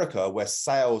to America, where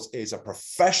sales is a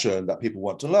profession that people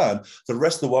want to learn, the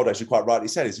rest of the world, as you quite rightly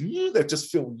said, is they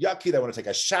just feel yucky. They want to take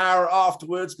a shower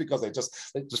afterwards because they just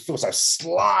feel so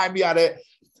slimy at it.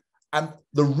 And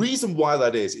the reason why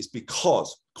that is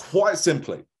because, quite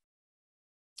simply,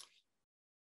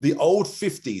 the old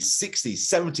 50s, 60s,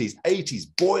 70s, 80s,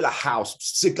 boiler house,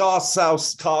 cigar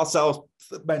sales, car sales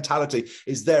mentality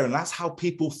is there. And that's how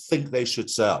people think they should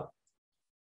sell.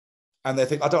 And they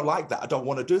think, "I don't like that. I don't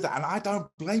want to do that." And I don't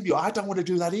blame you. I don't want to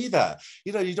do that either.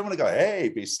 You don't want to go, "Hey,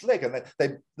 be slick."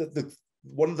 And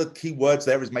one of the key words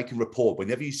there is making rapport.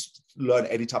 Whenever you learn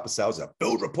any type of sales,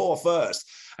 build rapport first.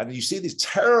 And you see these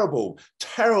terrible,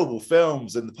 terrible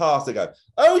films in the past. They go,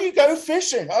 "Oh, you go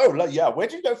fishing. Oh, yeah. Where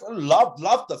do you go?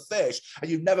 Love the fish."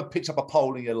 And you've never picked up a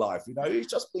pole in your life.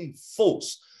 It's just being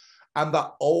false. And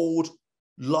that old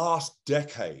last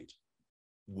decade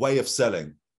way of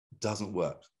selling doesn't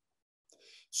work.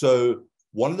 So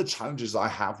one of the challenges I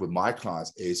have with my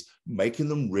clients is making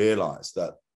them realize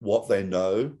that what they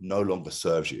know no longer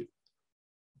serves you.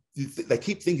 They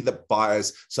keep thinking that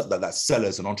buyers, that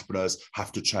sellers and entrepreneurs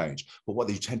have to change. But what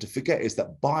they tend to forget is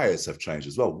that buyers have changed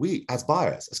as well. We, as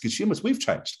buyers, as consumers, we've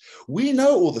changed. We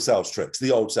know all the sales tricks,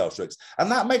 the old sales tricks, and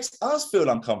that makes us feel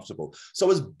uncomfortable. So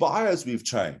as buyers, we've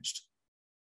changed.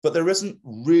 But there isn't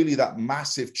really that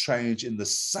massive change in the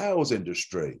sales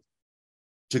industry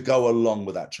to go along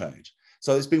with that change.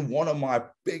 So it's been one of my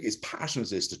biggest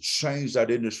passions is to change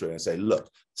that industry and say, look,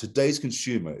 today's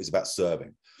consumer is about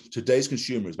serving. Today's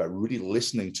consumer is about really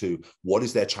listening to what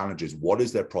is their challenges, what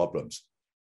is their problems,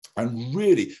 And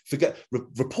really forget,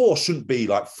 rapport shouldn't be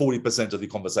like 40% of the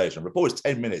conversation. Rapport is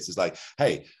 10 minutes. It's like,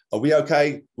 hey, are we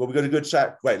okay? Well, we got a good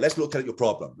chat. Great. Let's look at your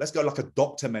problem. Let's go like a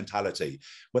doctor mentality.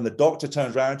 When the doctor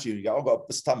turns around to you, you go, oh, I've got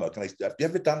a stomach. And have you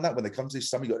ever done that when they come to your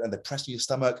stomach and they press your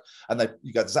stomach and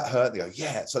you go, does that hurt? They go,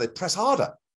 yeah. So they press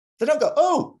harder. They don't go,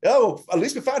 oh, at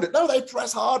least we found it. No, they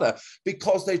press harder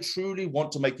because they truly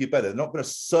want to make you better. They're not going to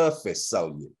surface sell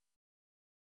you.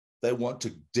 They want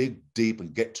to dig deep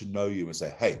and get to know you and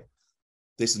say, hey,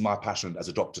 this is my passion as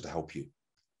a doctor to help you.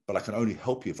 But I can only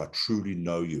help you if I truly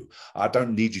know you. I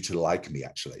don't need you to like me,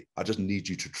 actually. I just need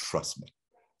you to trust me.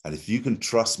 And if you can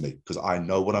trust me, because I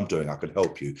know what I'm doing, I can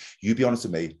help you. You be honest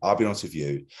with me, I'll be honest with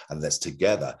you. And let's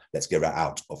together, let's get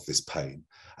out of this pain.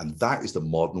 And that is the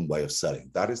modern way of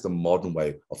selling. That is the modern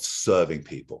way of serving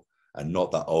people. And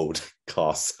not that old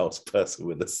car salesperson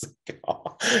with a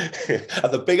cigar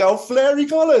and the big old flary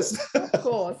collars. Of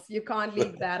course, you can't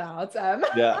leave that out.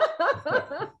 Yeah.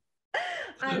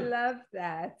 I love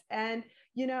that. And,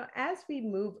 you know, as we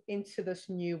move into this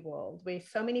new world where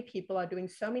so many people are doing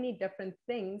so many different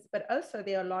things, but also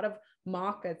there are a lot of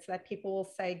markets that people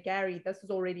will say, Gary, this is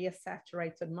already a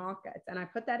saturated market. And I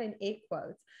put that in air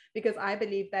quotes because I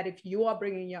believe that if you are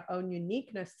bringing your own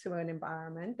uniqueness to an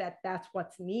environment, that's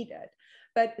what's needed.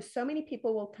 But so many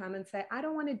people will come and say, I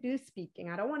don't want to do speaking.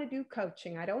 I don't want to do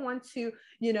coaching. I don't want to,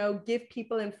 you know, give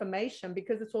people information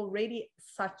because it's already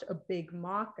such a big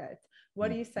market. What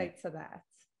do you say to that?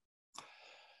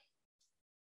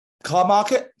 Car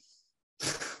market,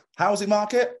 housing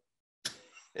market,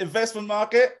 investment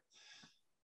market.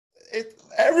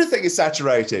 Everything is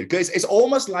saturated because it's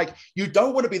almost like you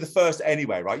don't want to be the first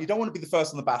anyway, right? You don't want to be the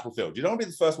first on the battlefield. You don't want to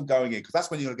be the first one going in because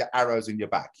that's when you're going to get arrows in your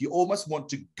back. You almost want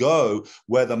to go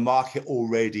where the market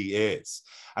already is.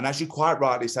 And as you quite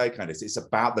rightly say, Candice, it's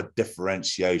about the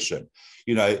differentiation.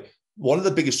 You know, one of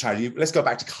the biggest challenges, let's go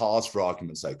back to cars for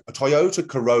argument's sake. A Toyota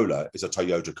Corolla is a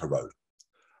Toyota Corolla.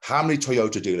 How many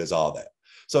Toyota dealers are there?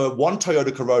 So one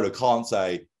Toyota Corolla can't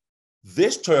say,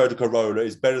 this Toyota Corolla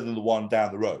is better than the one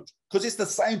down the road because it's the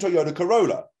same Toyota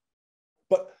Corolla.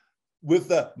 But with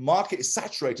the market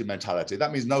saturated mentality,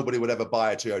 that means nobody would ever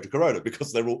buy a Toyota Corolla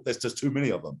because there's just too many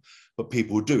of them. But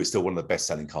people do. It's still one of the best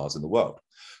selling cars in the world.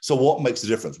 So what makes the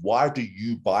difference? Why do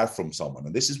you buy from someone?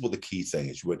 And this is what the key thing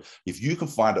is. If you can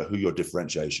find out who your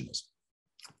differentiation is,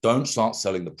 don't start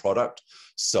selling the product,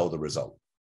 sell the result.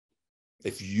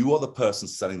 If you are the person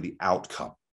selling the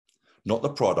outcome, not the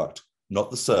product, not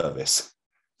the service,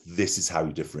 this is how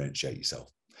you differentiate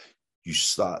yourself. You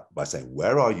start by saying,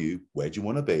 where are you? Where do you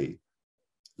want to be?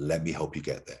 Let me help you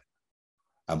get there.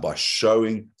 And by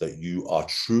showing that you are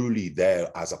truly there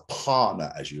as a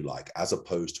partner, as you like, as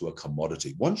opposed to a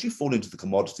commodity. Once you fall into the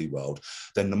commodity world,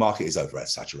 then the market is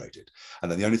oversaturated.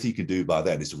 And then the only thing you can do by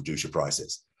then is to reduce your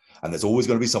prices. And there's always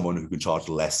going to be someone who can charge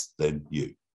less than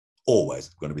you. Always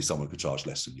going to be someone who can charge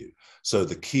less than you. So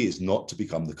the key is not to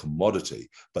become the commodity,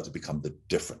 but to become the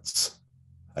difference.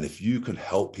 And if you can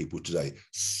help people today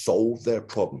solve their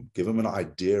problem, give them an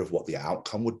idea of what the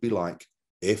outcome would be like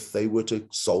if they were to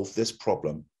solve this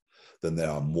problem, then they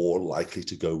are more likely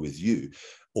to go with you,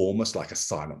 almost like a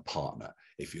silent partner,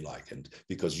 if you like, and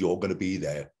because you're going to be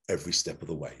there every step of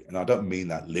the way. And I don't mean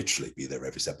that literally be there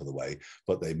every step of the way,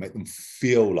 but they make them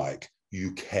feel like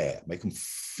you care, make them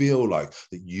feel like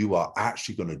that you are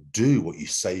actually going to do what you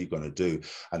say you're going to do.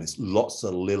 And it's lots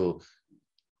of little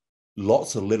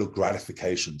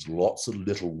gratifications, lots of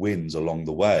little wins along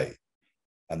the way.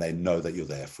 And they know that you're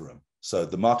there for them. So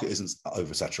the market isn't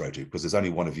oversaturated because there's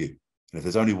only one of you. And if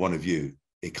there's only one of you,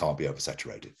 it can't be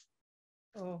oversaturated.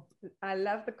 Oh, I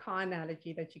love the car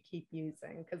analogy that you keep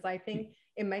using because I think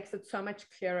it makes it so much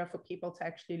clearer for people to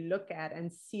actually look at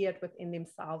and see it within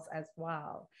themselves as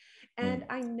well. And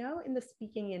I know in the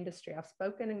speaking industry, I've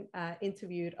spoken and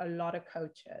interviewed a lot of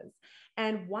coaches.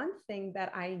 And one thing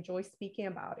that I enjoy speaking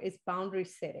about is boundary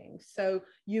setting. So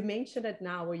you mentioned it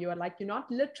now where you're like, you're not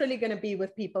literally going to be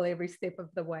with people every step of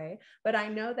the way. But I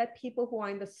know that people who are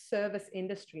in the service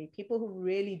industry, people who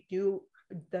really do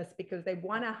this because they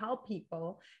want to help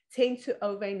people, tend to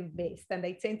overinvest, and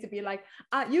they tend to be like,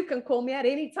 you can call me at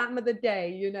any time of the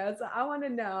day, you know. So I want to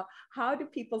know, how do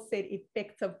people set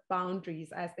effective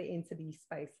boundaries as they enter these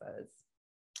spaces?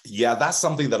 Yeah, that's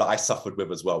something that I suffered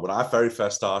with as well. When I very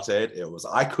first started,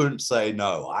 I couldn't say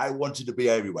no. I wanted to be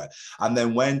everywhere. And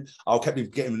then when I kept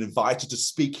getting invited to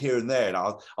speak here and there, and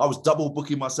I was double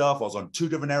booking myself. I was on 2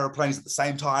 different airplanes at the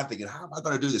same time thinking, how am I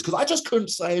going to do this? Because I just couldn't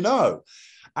say no.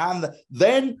 And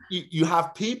then you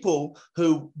have people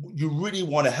who you really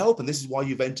want to help. And this is why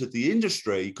you've entered the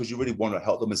industry, because you really want to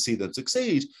help them and see them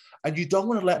succeed. And you don't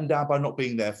want to let them down by not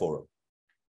being there for them.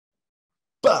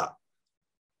 But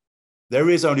There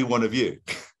is only one of you.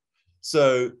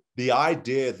 So the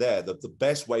idea there that the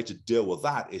best way to deal with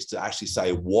that is to actually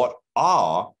say, what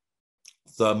are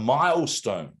the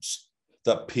milestones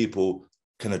that people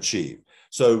can achieve?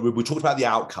 So we talked about the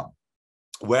outcome.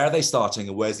 Where are they starting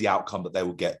and where's the outcome that they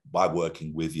will get by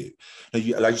working with you? Now,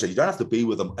 like you said, you don't have to be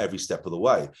with them every step of the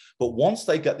way. But once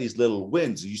they get these little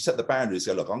wins, you set the boundaries,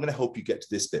 say, look, I'm going to help you get to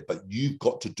this bit, but you've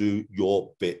got to do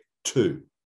your bit too.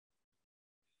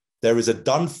 There is a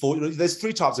done for you. There's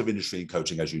three types of industry in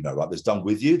coaching, as you know, right? There's done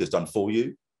with you, there's done for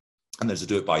you, and there's a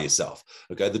do it by yourself.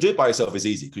 Okay, the do it by yourself is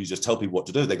easy because you just tell people what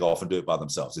to do. They go off and do it by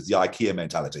themselves. It's the IKEA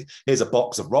mentality. Here's a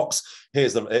box of rocks,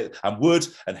 here's the and wood,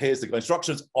 and here's the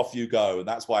instructions. Off you go. And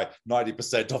that's why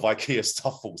 90% of IKEA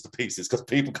stuff falls to pieces because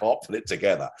people can't put it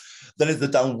together. Then it's the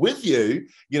done with you,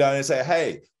 you know, and say,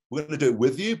 hey, we're going to do it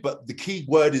with you, but the key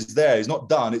word is there. It's not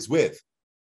done. It's with.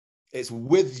 It's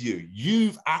with you.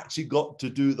 You've actually got to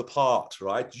do the part,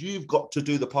 right? You've got to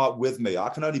do the part with me. I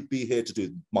can only be here to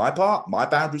do my part, my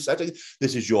boundary setting.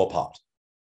 This is your part,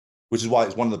 which is why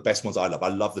it's one of the best ones I love. I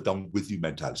love the done with you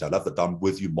mentality. I love the done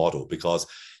with you model because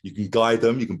you can guide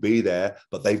them, you can be there,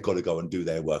 but they've got to go and do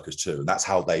their workers too. And that's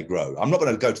how they grow. I'm not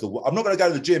going to go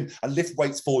to the gym and lift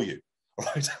weights for you,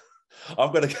 right?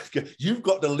 You've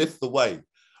got to lift the weight,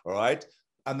 all right?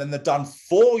 And then they're done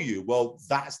for you. Well,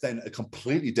 that's then a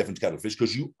completely different kettle of fish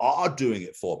because you are doing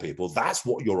it for people. That's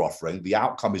what you're offering. The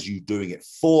outcome is you doing it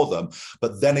for them.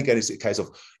 But then again, it's a case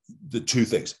of the two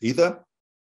things. Either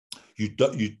you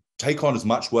take on as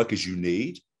much work as you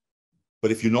need,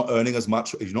 but if you're not earning as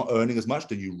much,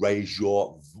 then you raise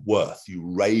your worth, you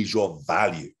raise your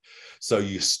value. So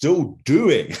you're still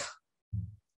doing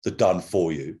the done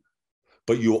for you,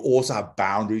 but you also have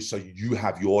boundaries. So you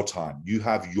have your time, you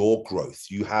have your growth,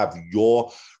 you have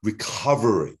your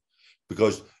recovery.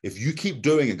 Because if you keep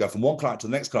doing it, go from one client to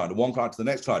the next client, and one client to the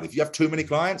next client, if you have too many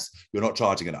clients, you're not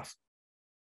charging enough.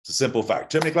 It's a simple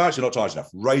fact. Too many clients, you're not charging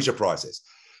enough. Raise your prices.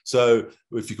 So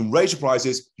if you can raise your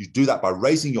prices, you do that by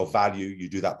raising your value, you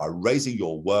do that by raising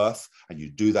your worth, and you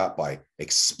do that by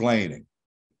explaining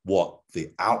what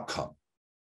the outcome,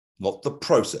 not the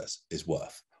process, is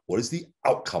worth. What is the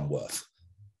outcome worth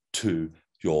to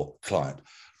your client,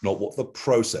 not what the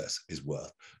process is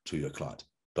worth to your client?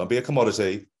 Don't be a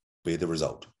commodity, be the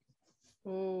result.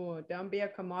 Oh, don't be a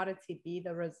commodity, be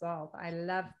the result. I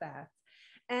love that.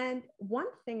 And one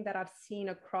thing that I've seen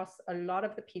across a lot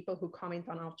of the people who comment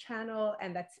on our channel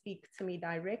and that speak to me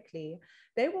directly,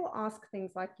 they will ask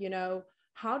things like, you know,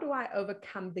 how do I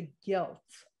overcome the guilt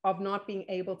of not being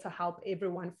able to help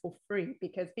everyone for free?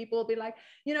 Because people will be like,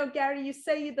 you know, Gary, you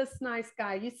say you're this nice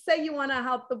guy. You say you want to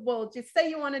help the world. You say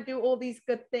you want to do all these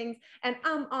good things. And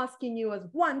I'm asking you as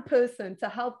one person to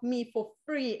help me for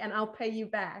free and I'll pay you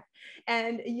back.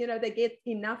 And, you know, they get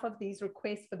enough of these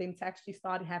requests for them to actually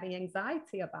start having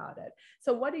anxiety about it.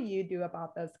 So what do you do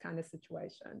about those kind of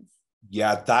situations?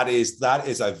 Yeah, that is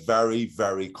a very,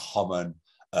 very common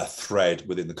thread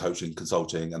within the coaching,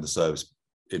 consulting, and the service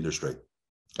industry.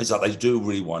 It's like they do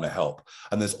really want to help.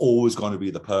 And there's always going to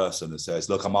be the person that says,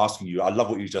 look, I'm asking you, I love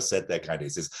what you just said there,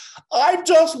 Candice, is I'm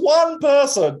just one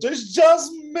person. It's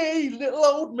just me, little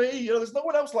old me. You know, there's no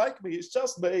one else like me. It's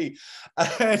just me.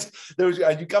 And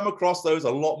you come across those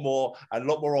a lot more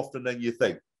often than you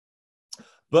think.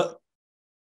 But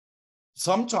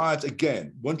sometimes,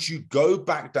 again, once you go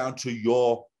back down to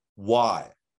your why,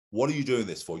 what are you doing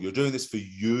this for? You're doing this for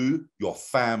you, your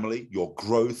family, your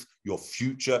growth, your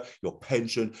future, your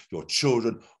pension, your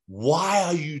children. Why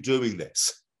are you doing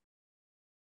this?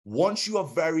 Once you are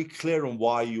very clear on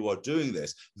why you are doing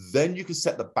this, then you can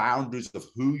set the boundaries of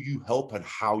who you help and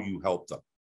how you help them.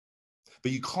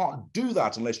 But you can't do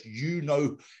that unless you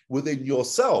know within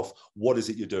yourself, what is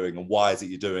it you're doing and why is it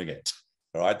you're doing it?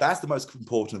 All right, that's the most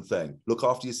important thing. Look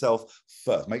after yourself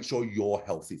first. Make sure you're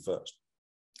healthy first.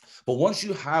 But once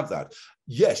you have that,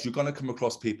 yes, you're going to come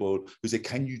across people who say,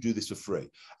 can you do this for free?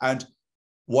 And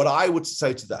what I would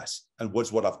say to that, and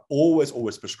what I've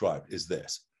always prescribed, is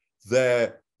this.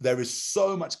 There is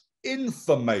so much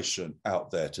information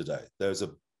out there today. There's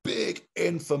a big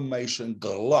information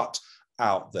glut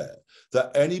out there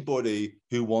that anybody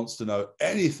who wants to know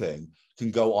anything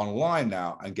can go online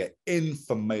now and get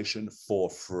information for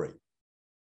free.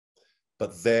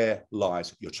 But there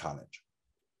lies your challenge.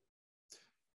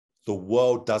 The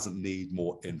world doesn't need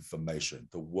more information.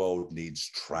 The world needs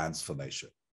transformation.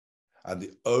 And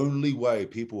the only way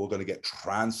people are going to get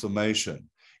transformation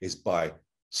is by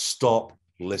stop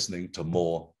listening to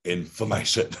more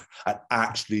information and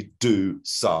actually do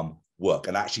some work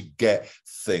and actually get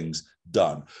things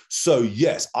done. So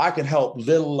yes, I can help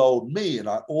little old me and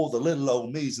all the little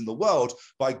old me's in the world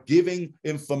by giving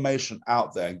information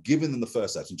out there and giving them the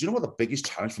first steps. And do you know what the biggest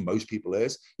challenge for most people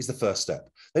is? Is the first step.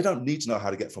 They don't need to know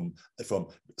how to get from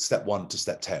step 1 to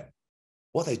step 10.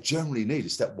 What they generally need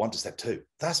is step 1 to step 2.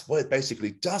 That's what it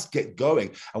basically does, get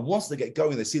going. And once they get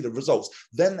going, they see the results,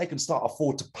 then they can start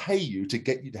afford to pay you to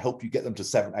help you get them to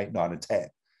 7, 8, 9, and 10.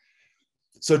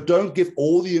 So don't give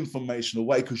all the information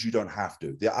away because you don't have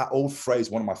to. The old phrase,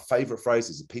 one of my favorite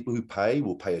phrases, is people who pay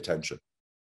will pay attention.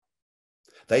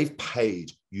 They've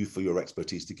paid you for your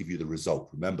expertise to give you the result.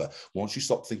 Remember, once you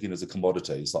stop thinking as a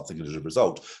commodity, you start thinking as a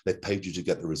result, they've paid you to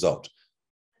get the result.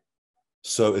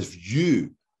 So if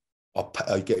you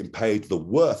are getting paid the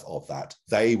worth of that,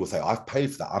 they will say, I've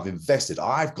paid for that. I've invested.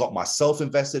 I've got myself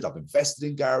invested. I've invested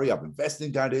in Gary. I've invested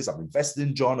in Candice. I've invested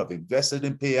in John. I've invested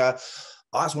in Pia.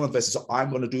 I just want to invest. So I'm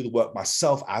going to do the work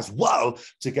myself as well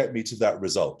to get me to that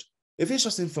result. If it's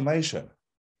just information,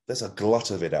 there's a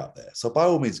glut of it out there. So by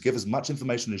all means, give as much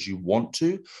information as you want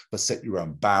to, but set your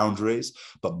own boundaries.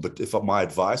 But if my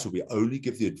advice would be only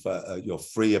give your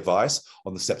free advice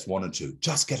on the steps 1 and 2,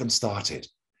 just get them started.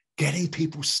 Getting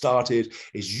people started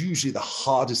is usually the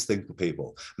hardest thing for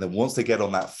people. And then once they get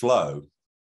on that flow,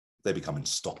 they become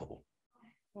unstoppable.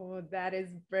 Oh, that is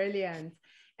brilliant.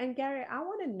 And Gary, I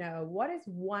want to know, what is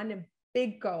one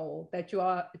big goal that you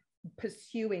are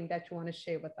pursuing that you want to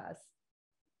share with us?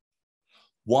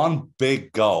 One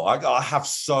big goal. I have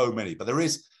so many, but there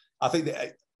is, I think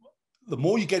that the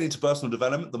more you get into personal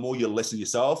development, the more you listen to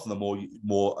yourself, and the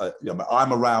more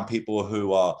I'm around people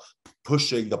who are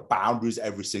pushing the boundaries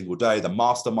every single day. The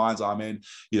masterminds I'm in,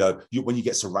 when you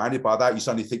get surrounded by that, you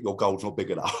suddenly think your goal's not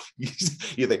big enough.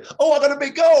 You think, oh, I got a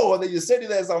big goal. And then you're sitting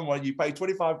there somewhere, you pay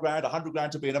 25 grand, 100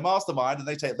 grand to be in a mastermind, and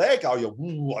they take their goal. You're,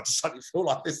 ooh, I just suddenly feel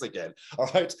like this again. All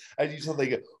right. And you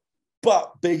suddenly think,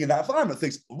 but being in that environment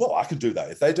thinks, well, I can do that.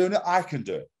 If they're doing it, I can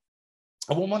do it.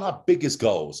 And one of our biggest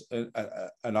goals,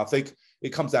 and I think it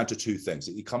comes down to two things.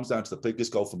 It comes down to the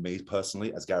biggest goal for me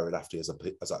personally as Gary-Lafferty, as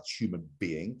a human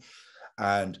being.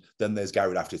 And then there's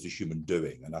Gary-Lafferty as a human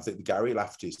doing. And I think the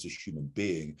Gary-Lafferty as a human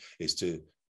being is to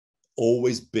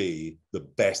always be the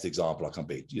best example I can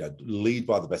be. Lead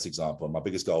by the best example. And my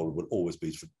biggest goal would always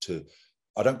be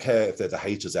I don't care if they're the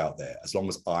haters out there, as long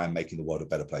as I'm making the world a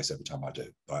better place every time I do.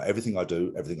 Right? Everything I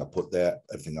do, everything I put there,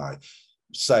 everything I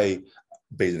say,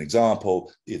 be an example,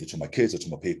 either to my kids or to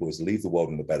my people, is leave the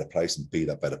world in a better place and be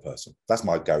that better person. That's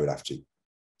my Gary-Lafferty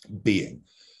being.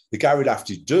 The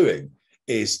Gary-Lafferty doing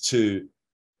is to,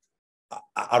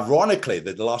 ironically,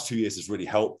 that the last 2 years has really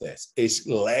helped this, is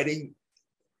letting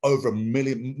over a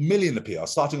million appear.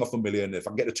 Starting off 1 million, if I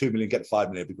can get to 2 million, get to 5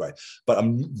 million, it'd be great. But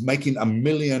I'm making 1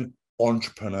 million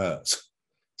entrepreneurs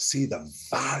see the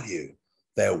value,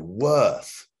 their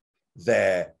worth,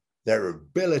 their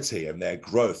ability and their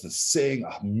growth, and seeing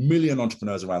 1 million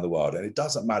entrepreneurs around the world. And it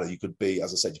doesn't matter. You could be,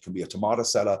 as I said, you can be a tomato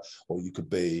seller, or you could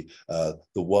be the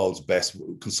world's best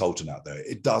consultant out there.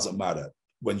 It doesn't matter.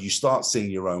 When you start seeing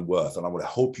your own worth, and I want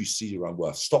to help you see your own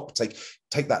worth,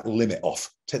 take that limit off,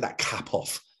 take that cap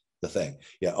off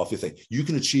off your thing. You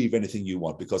can achieve anything you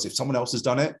want, because if someone else has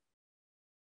done it,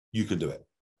 you can do it.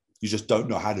 You just don't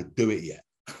know how to do it yet.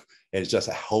 And it's just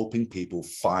helping people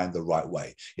find the right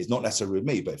way. It's not necessarily with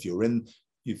me, but if you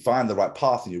find the right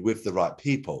path and you're with the right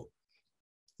people,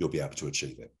 you'll be able to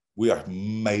achieve it. We are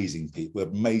amazing people. We're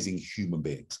amazing human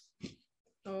beings.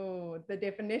 Oh, the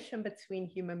definition between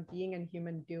human being and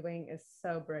human doing is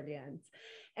so brilliant.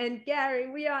 And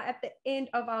Gary, we are at the end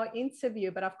of our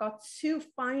interview, but I've got 2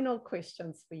 final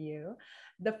questions for you.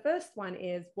 The first one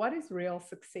is, what is real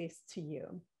success to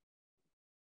you?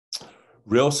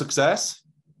 Real success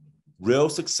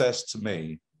to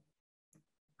me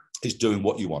is doing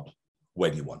what you want,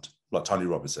 when you want. Like Tony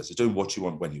Robbins says, it's doing what you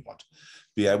want, when you want.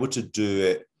 Be able to do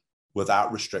it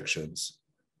without restrictions,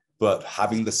 but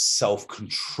having the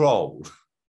self-control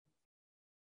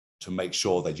to make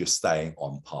sure that you're staying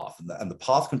on path. And the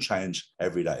path can change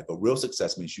every day, but real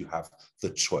success means you have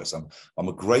the choice. I'm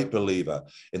a great believer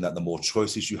in that the more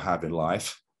choices you have in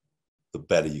life, the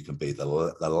better you can be. The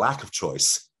lack of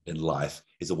choice in life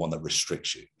is the one that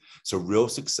restricts you. So real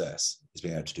success is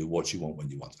being able to do what you want, when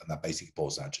you want. And that basically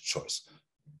boils down to choice.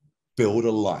 Build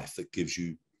a life that gives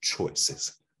you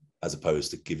choices, as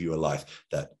opposed to build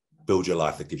your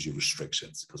life that gives you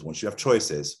restrictions. Because once you have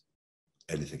choices,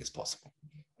 anything is possible.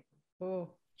 Oh,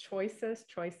 choices.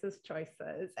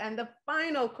 And the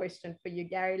final question for you,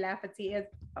 Gary-Lafferty, is,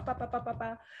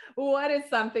 what is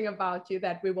something about you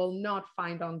that we will not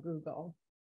find on Google?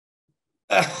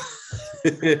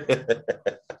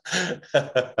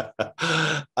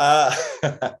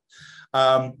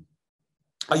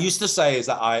 I used to say is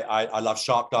that I love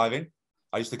shark diving.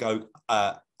 I used to go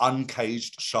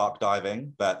uncaged shark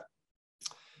diving, but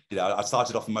I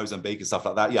started off in Mozambique and stuff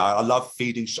like that. Yeah, I love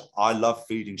feeding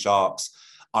sharks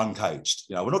uncaged.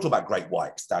 We're not talking about great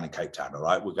whites down in Cape Town, all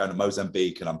right? We're going to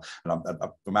Mozambique, and I'm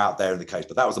out there in the cage.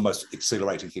 But that was the most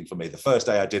exhilarating thing for me. The first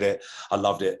day I did it, I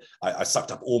loved it. I sucked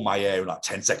up all my air in like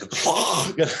 10 seconds.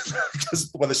 Because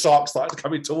when the shark started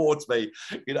coming towards me,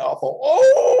 I thought,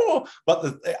 oh!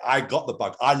 But I got the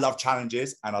bug. I love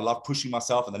challenges, and I love pushing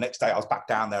myself. And the next day I was back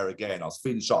down there again. I was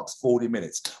feeding sharks 40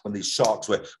 minutes when these sharks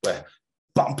were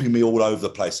bumping me all over the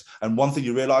place. And one thing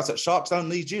you realize, that sharks don't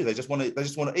need you. They just want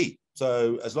to eat.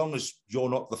 So as long as you're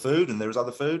not the food and there is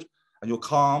other food, and you're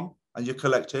calm and you're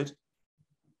collected,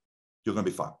 you're going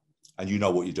to be fine. And you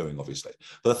know what you're doing, obviously.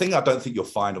 But the thing I don't think you'll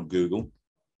find on Google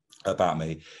about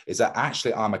me is that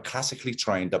actually I'm a classically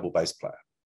trained double bass player.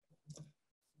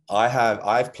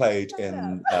 I've played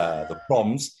in the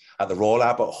proms at the Royal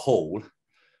Albert Hall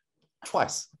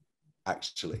twice,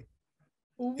 actually.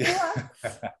 What?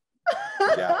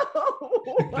 Yeah.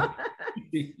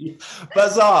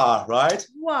 Bizarre, right?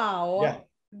 Wow. Yeah.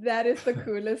 That is the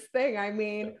coolest thing. I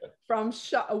mean, from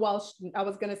I was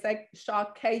going to say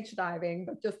shark cage diving,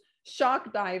 but just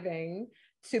shark diving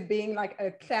to being like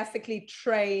a classically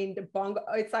trained bongo.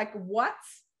 It's like, what?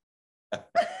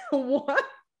 What?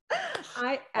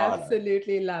 I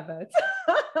absolutely love it.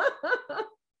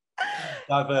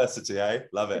 Diversity, eh?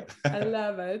 Love it. I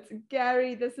love it.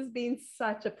 Gary, this has been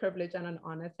such a privilege and an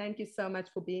honor. Thank you so much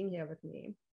for being here with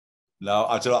me. No,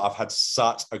 I've had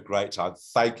such a great time.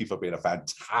 Thank you for being a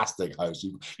fantastic host.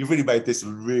 You've really made this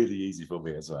really easy for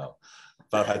me as well.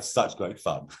 But I've had such great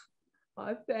fun.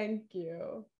 Oh, thank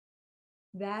you.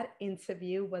 That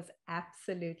interview was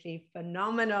absolutely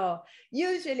phenomenal.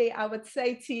 Usually I would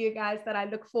say to you guys that I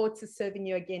look forward to serving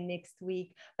you again next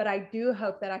week, but I do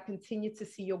hope that I continue to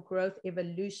see your growth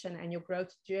evolution and your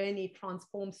growth journey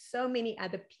transform so many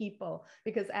other people,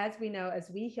 because as we know, as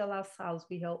we heal ourselves,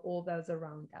 we heal all those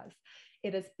around us.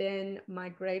 It has been my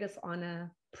greatest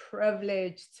honor,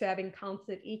 privilege to have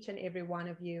encountered each and every one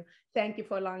of you. Thank you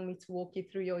for allowing me to walk you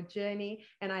through your journey,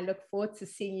 and I look forward to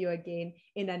seeing you again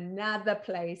in another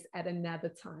place at another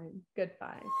time.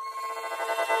 Goodbye.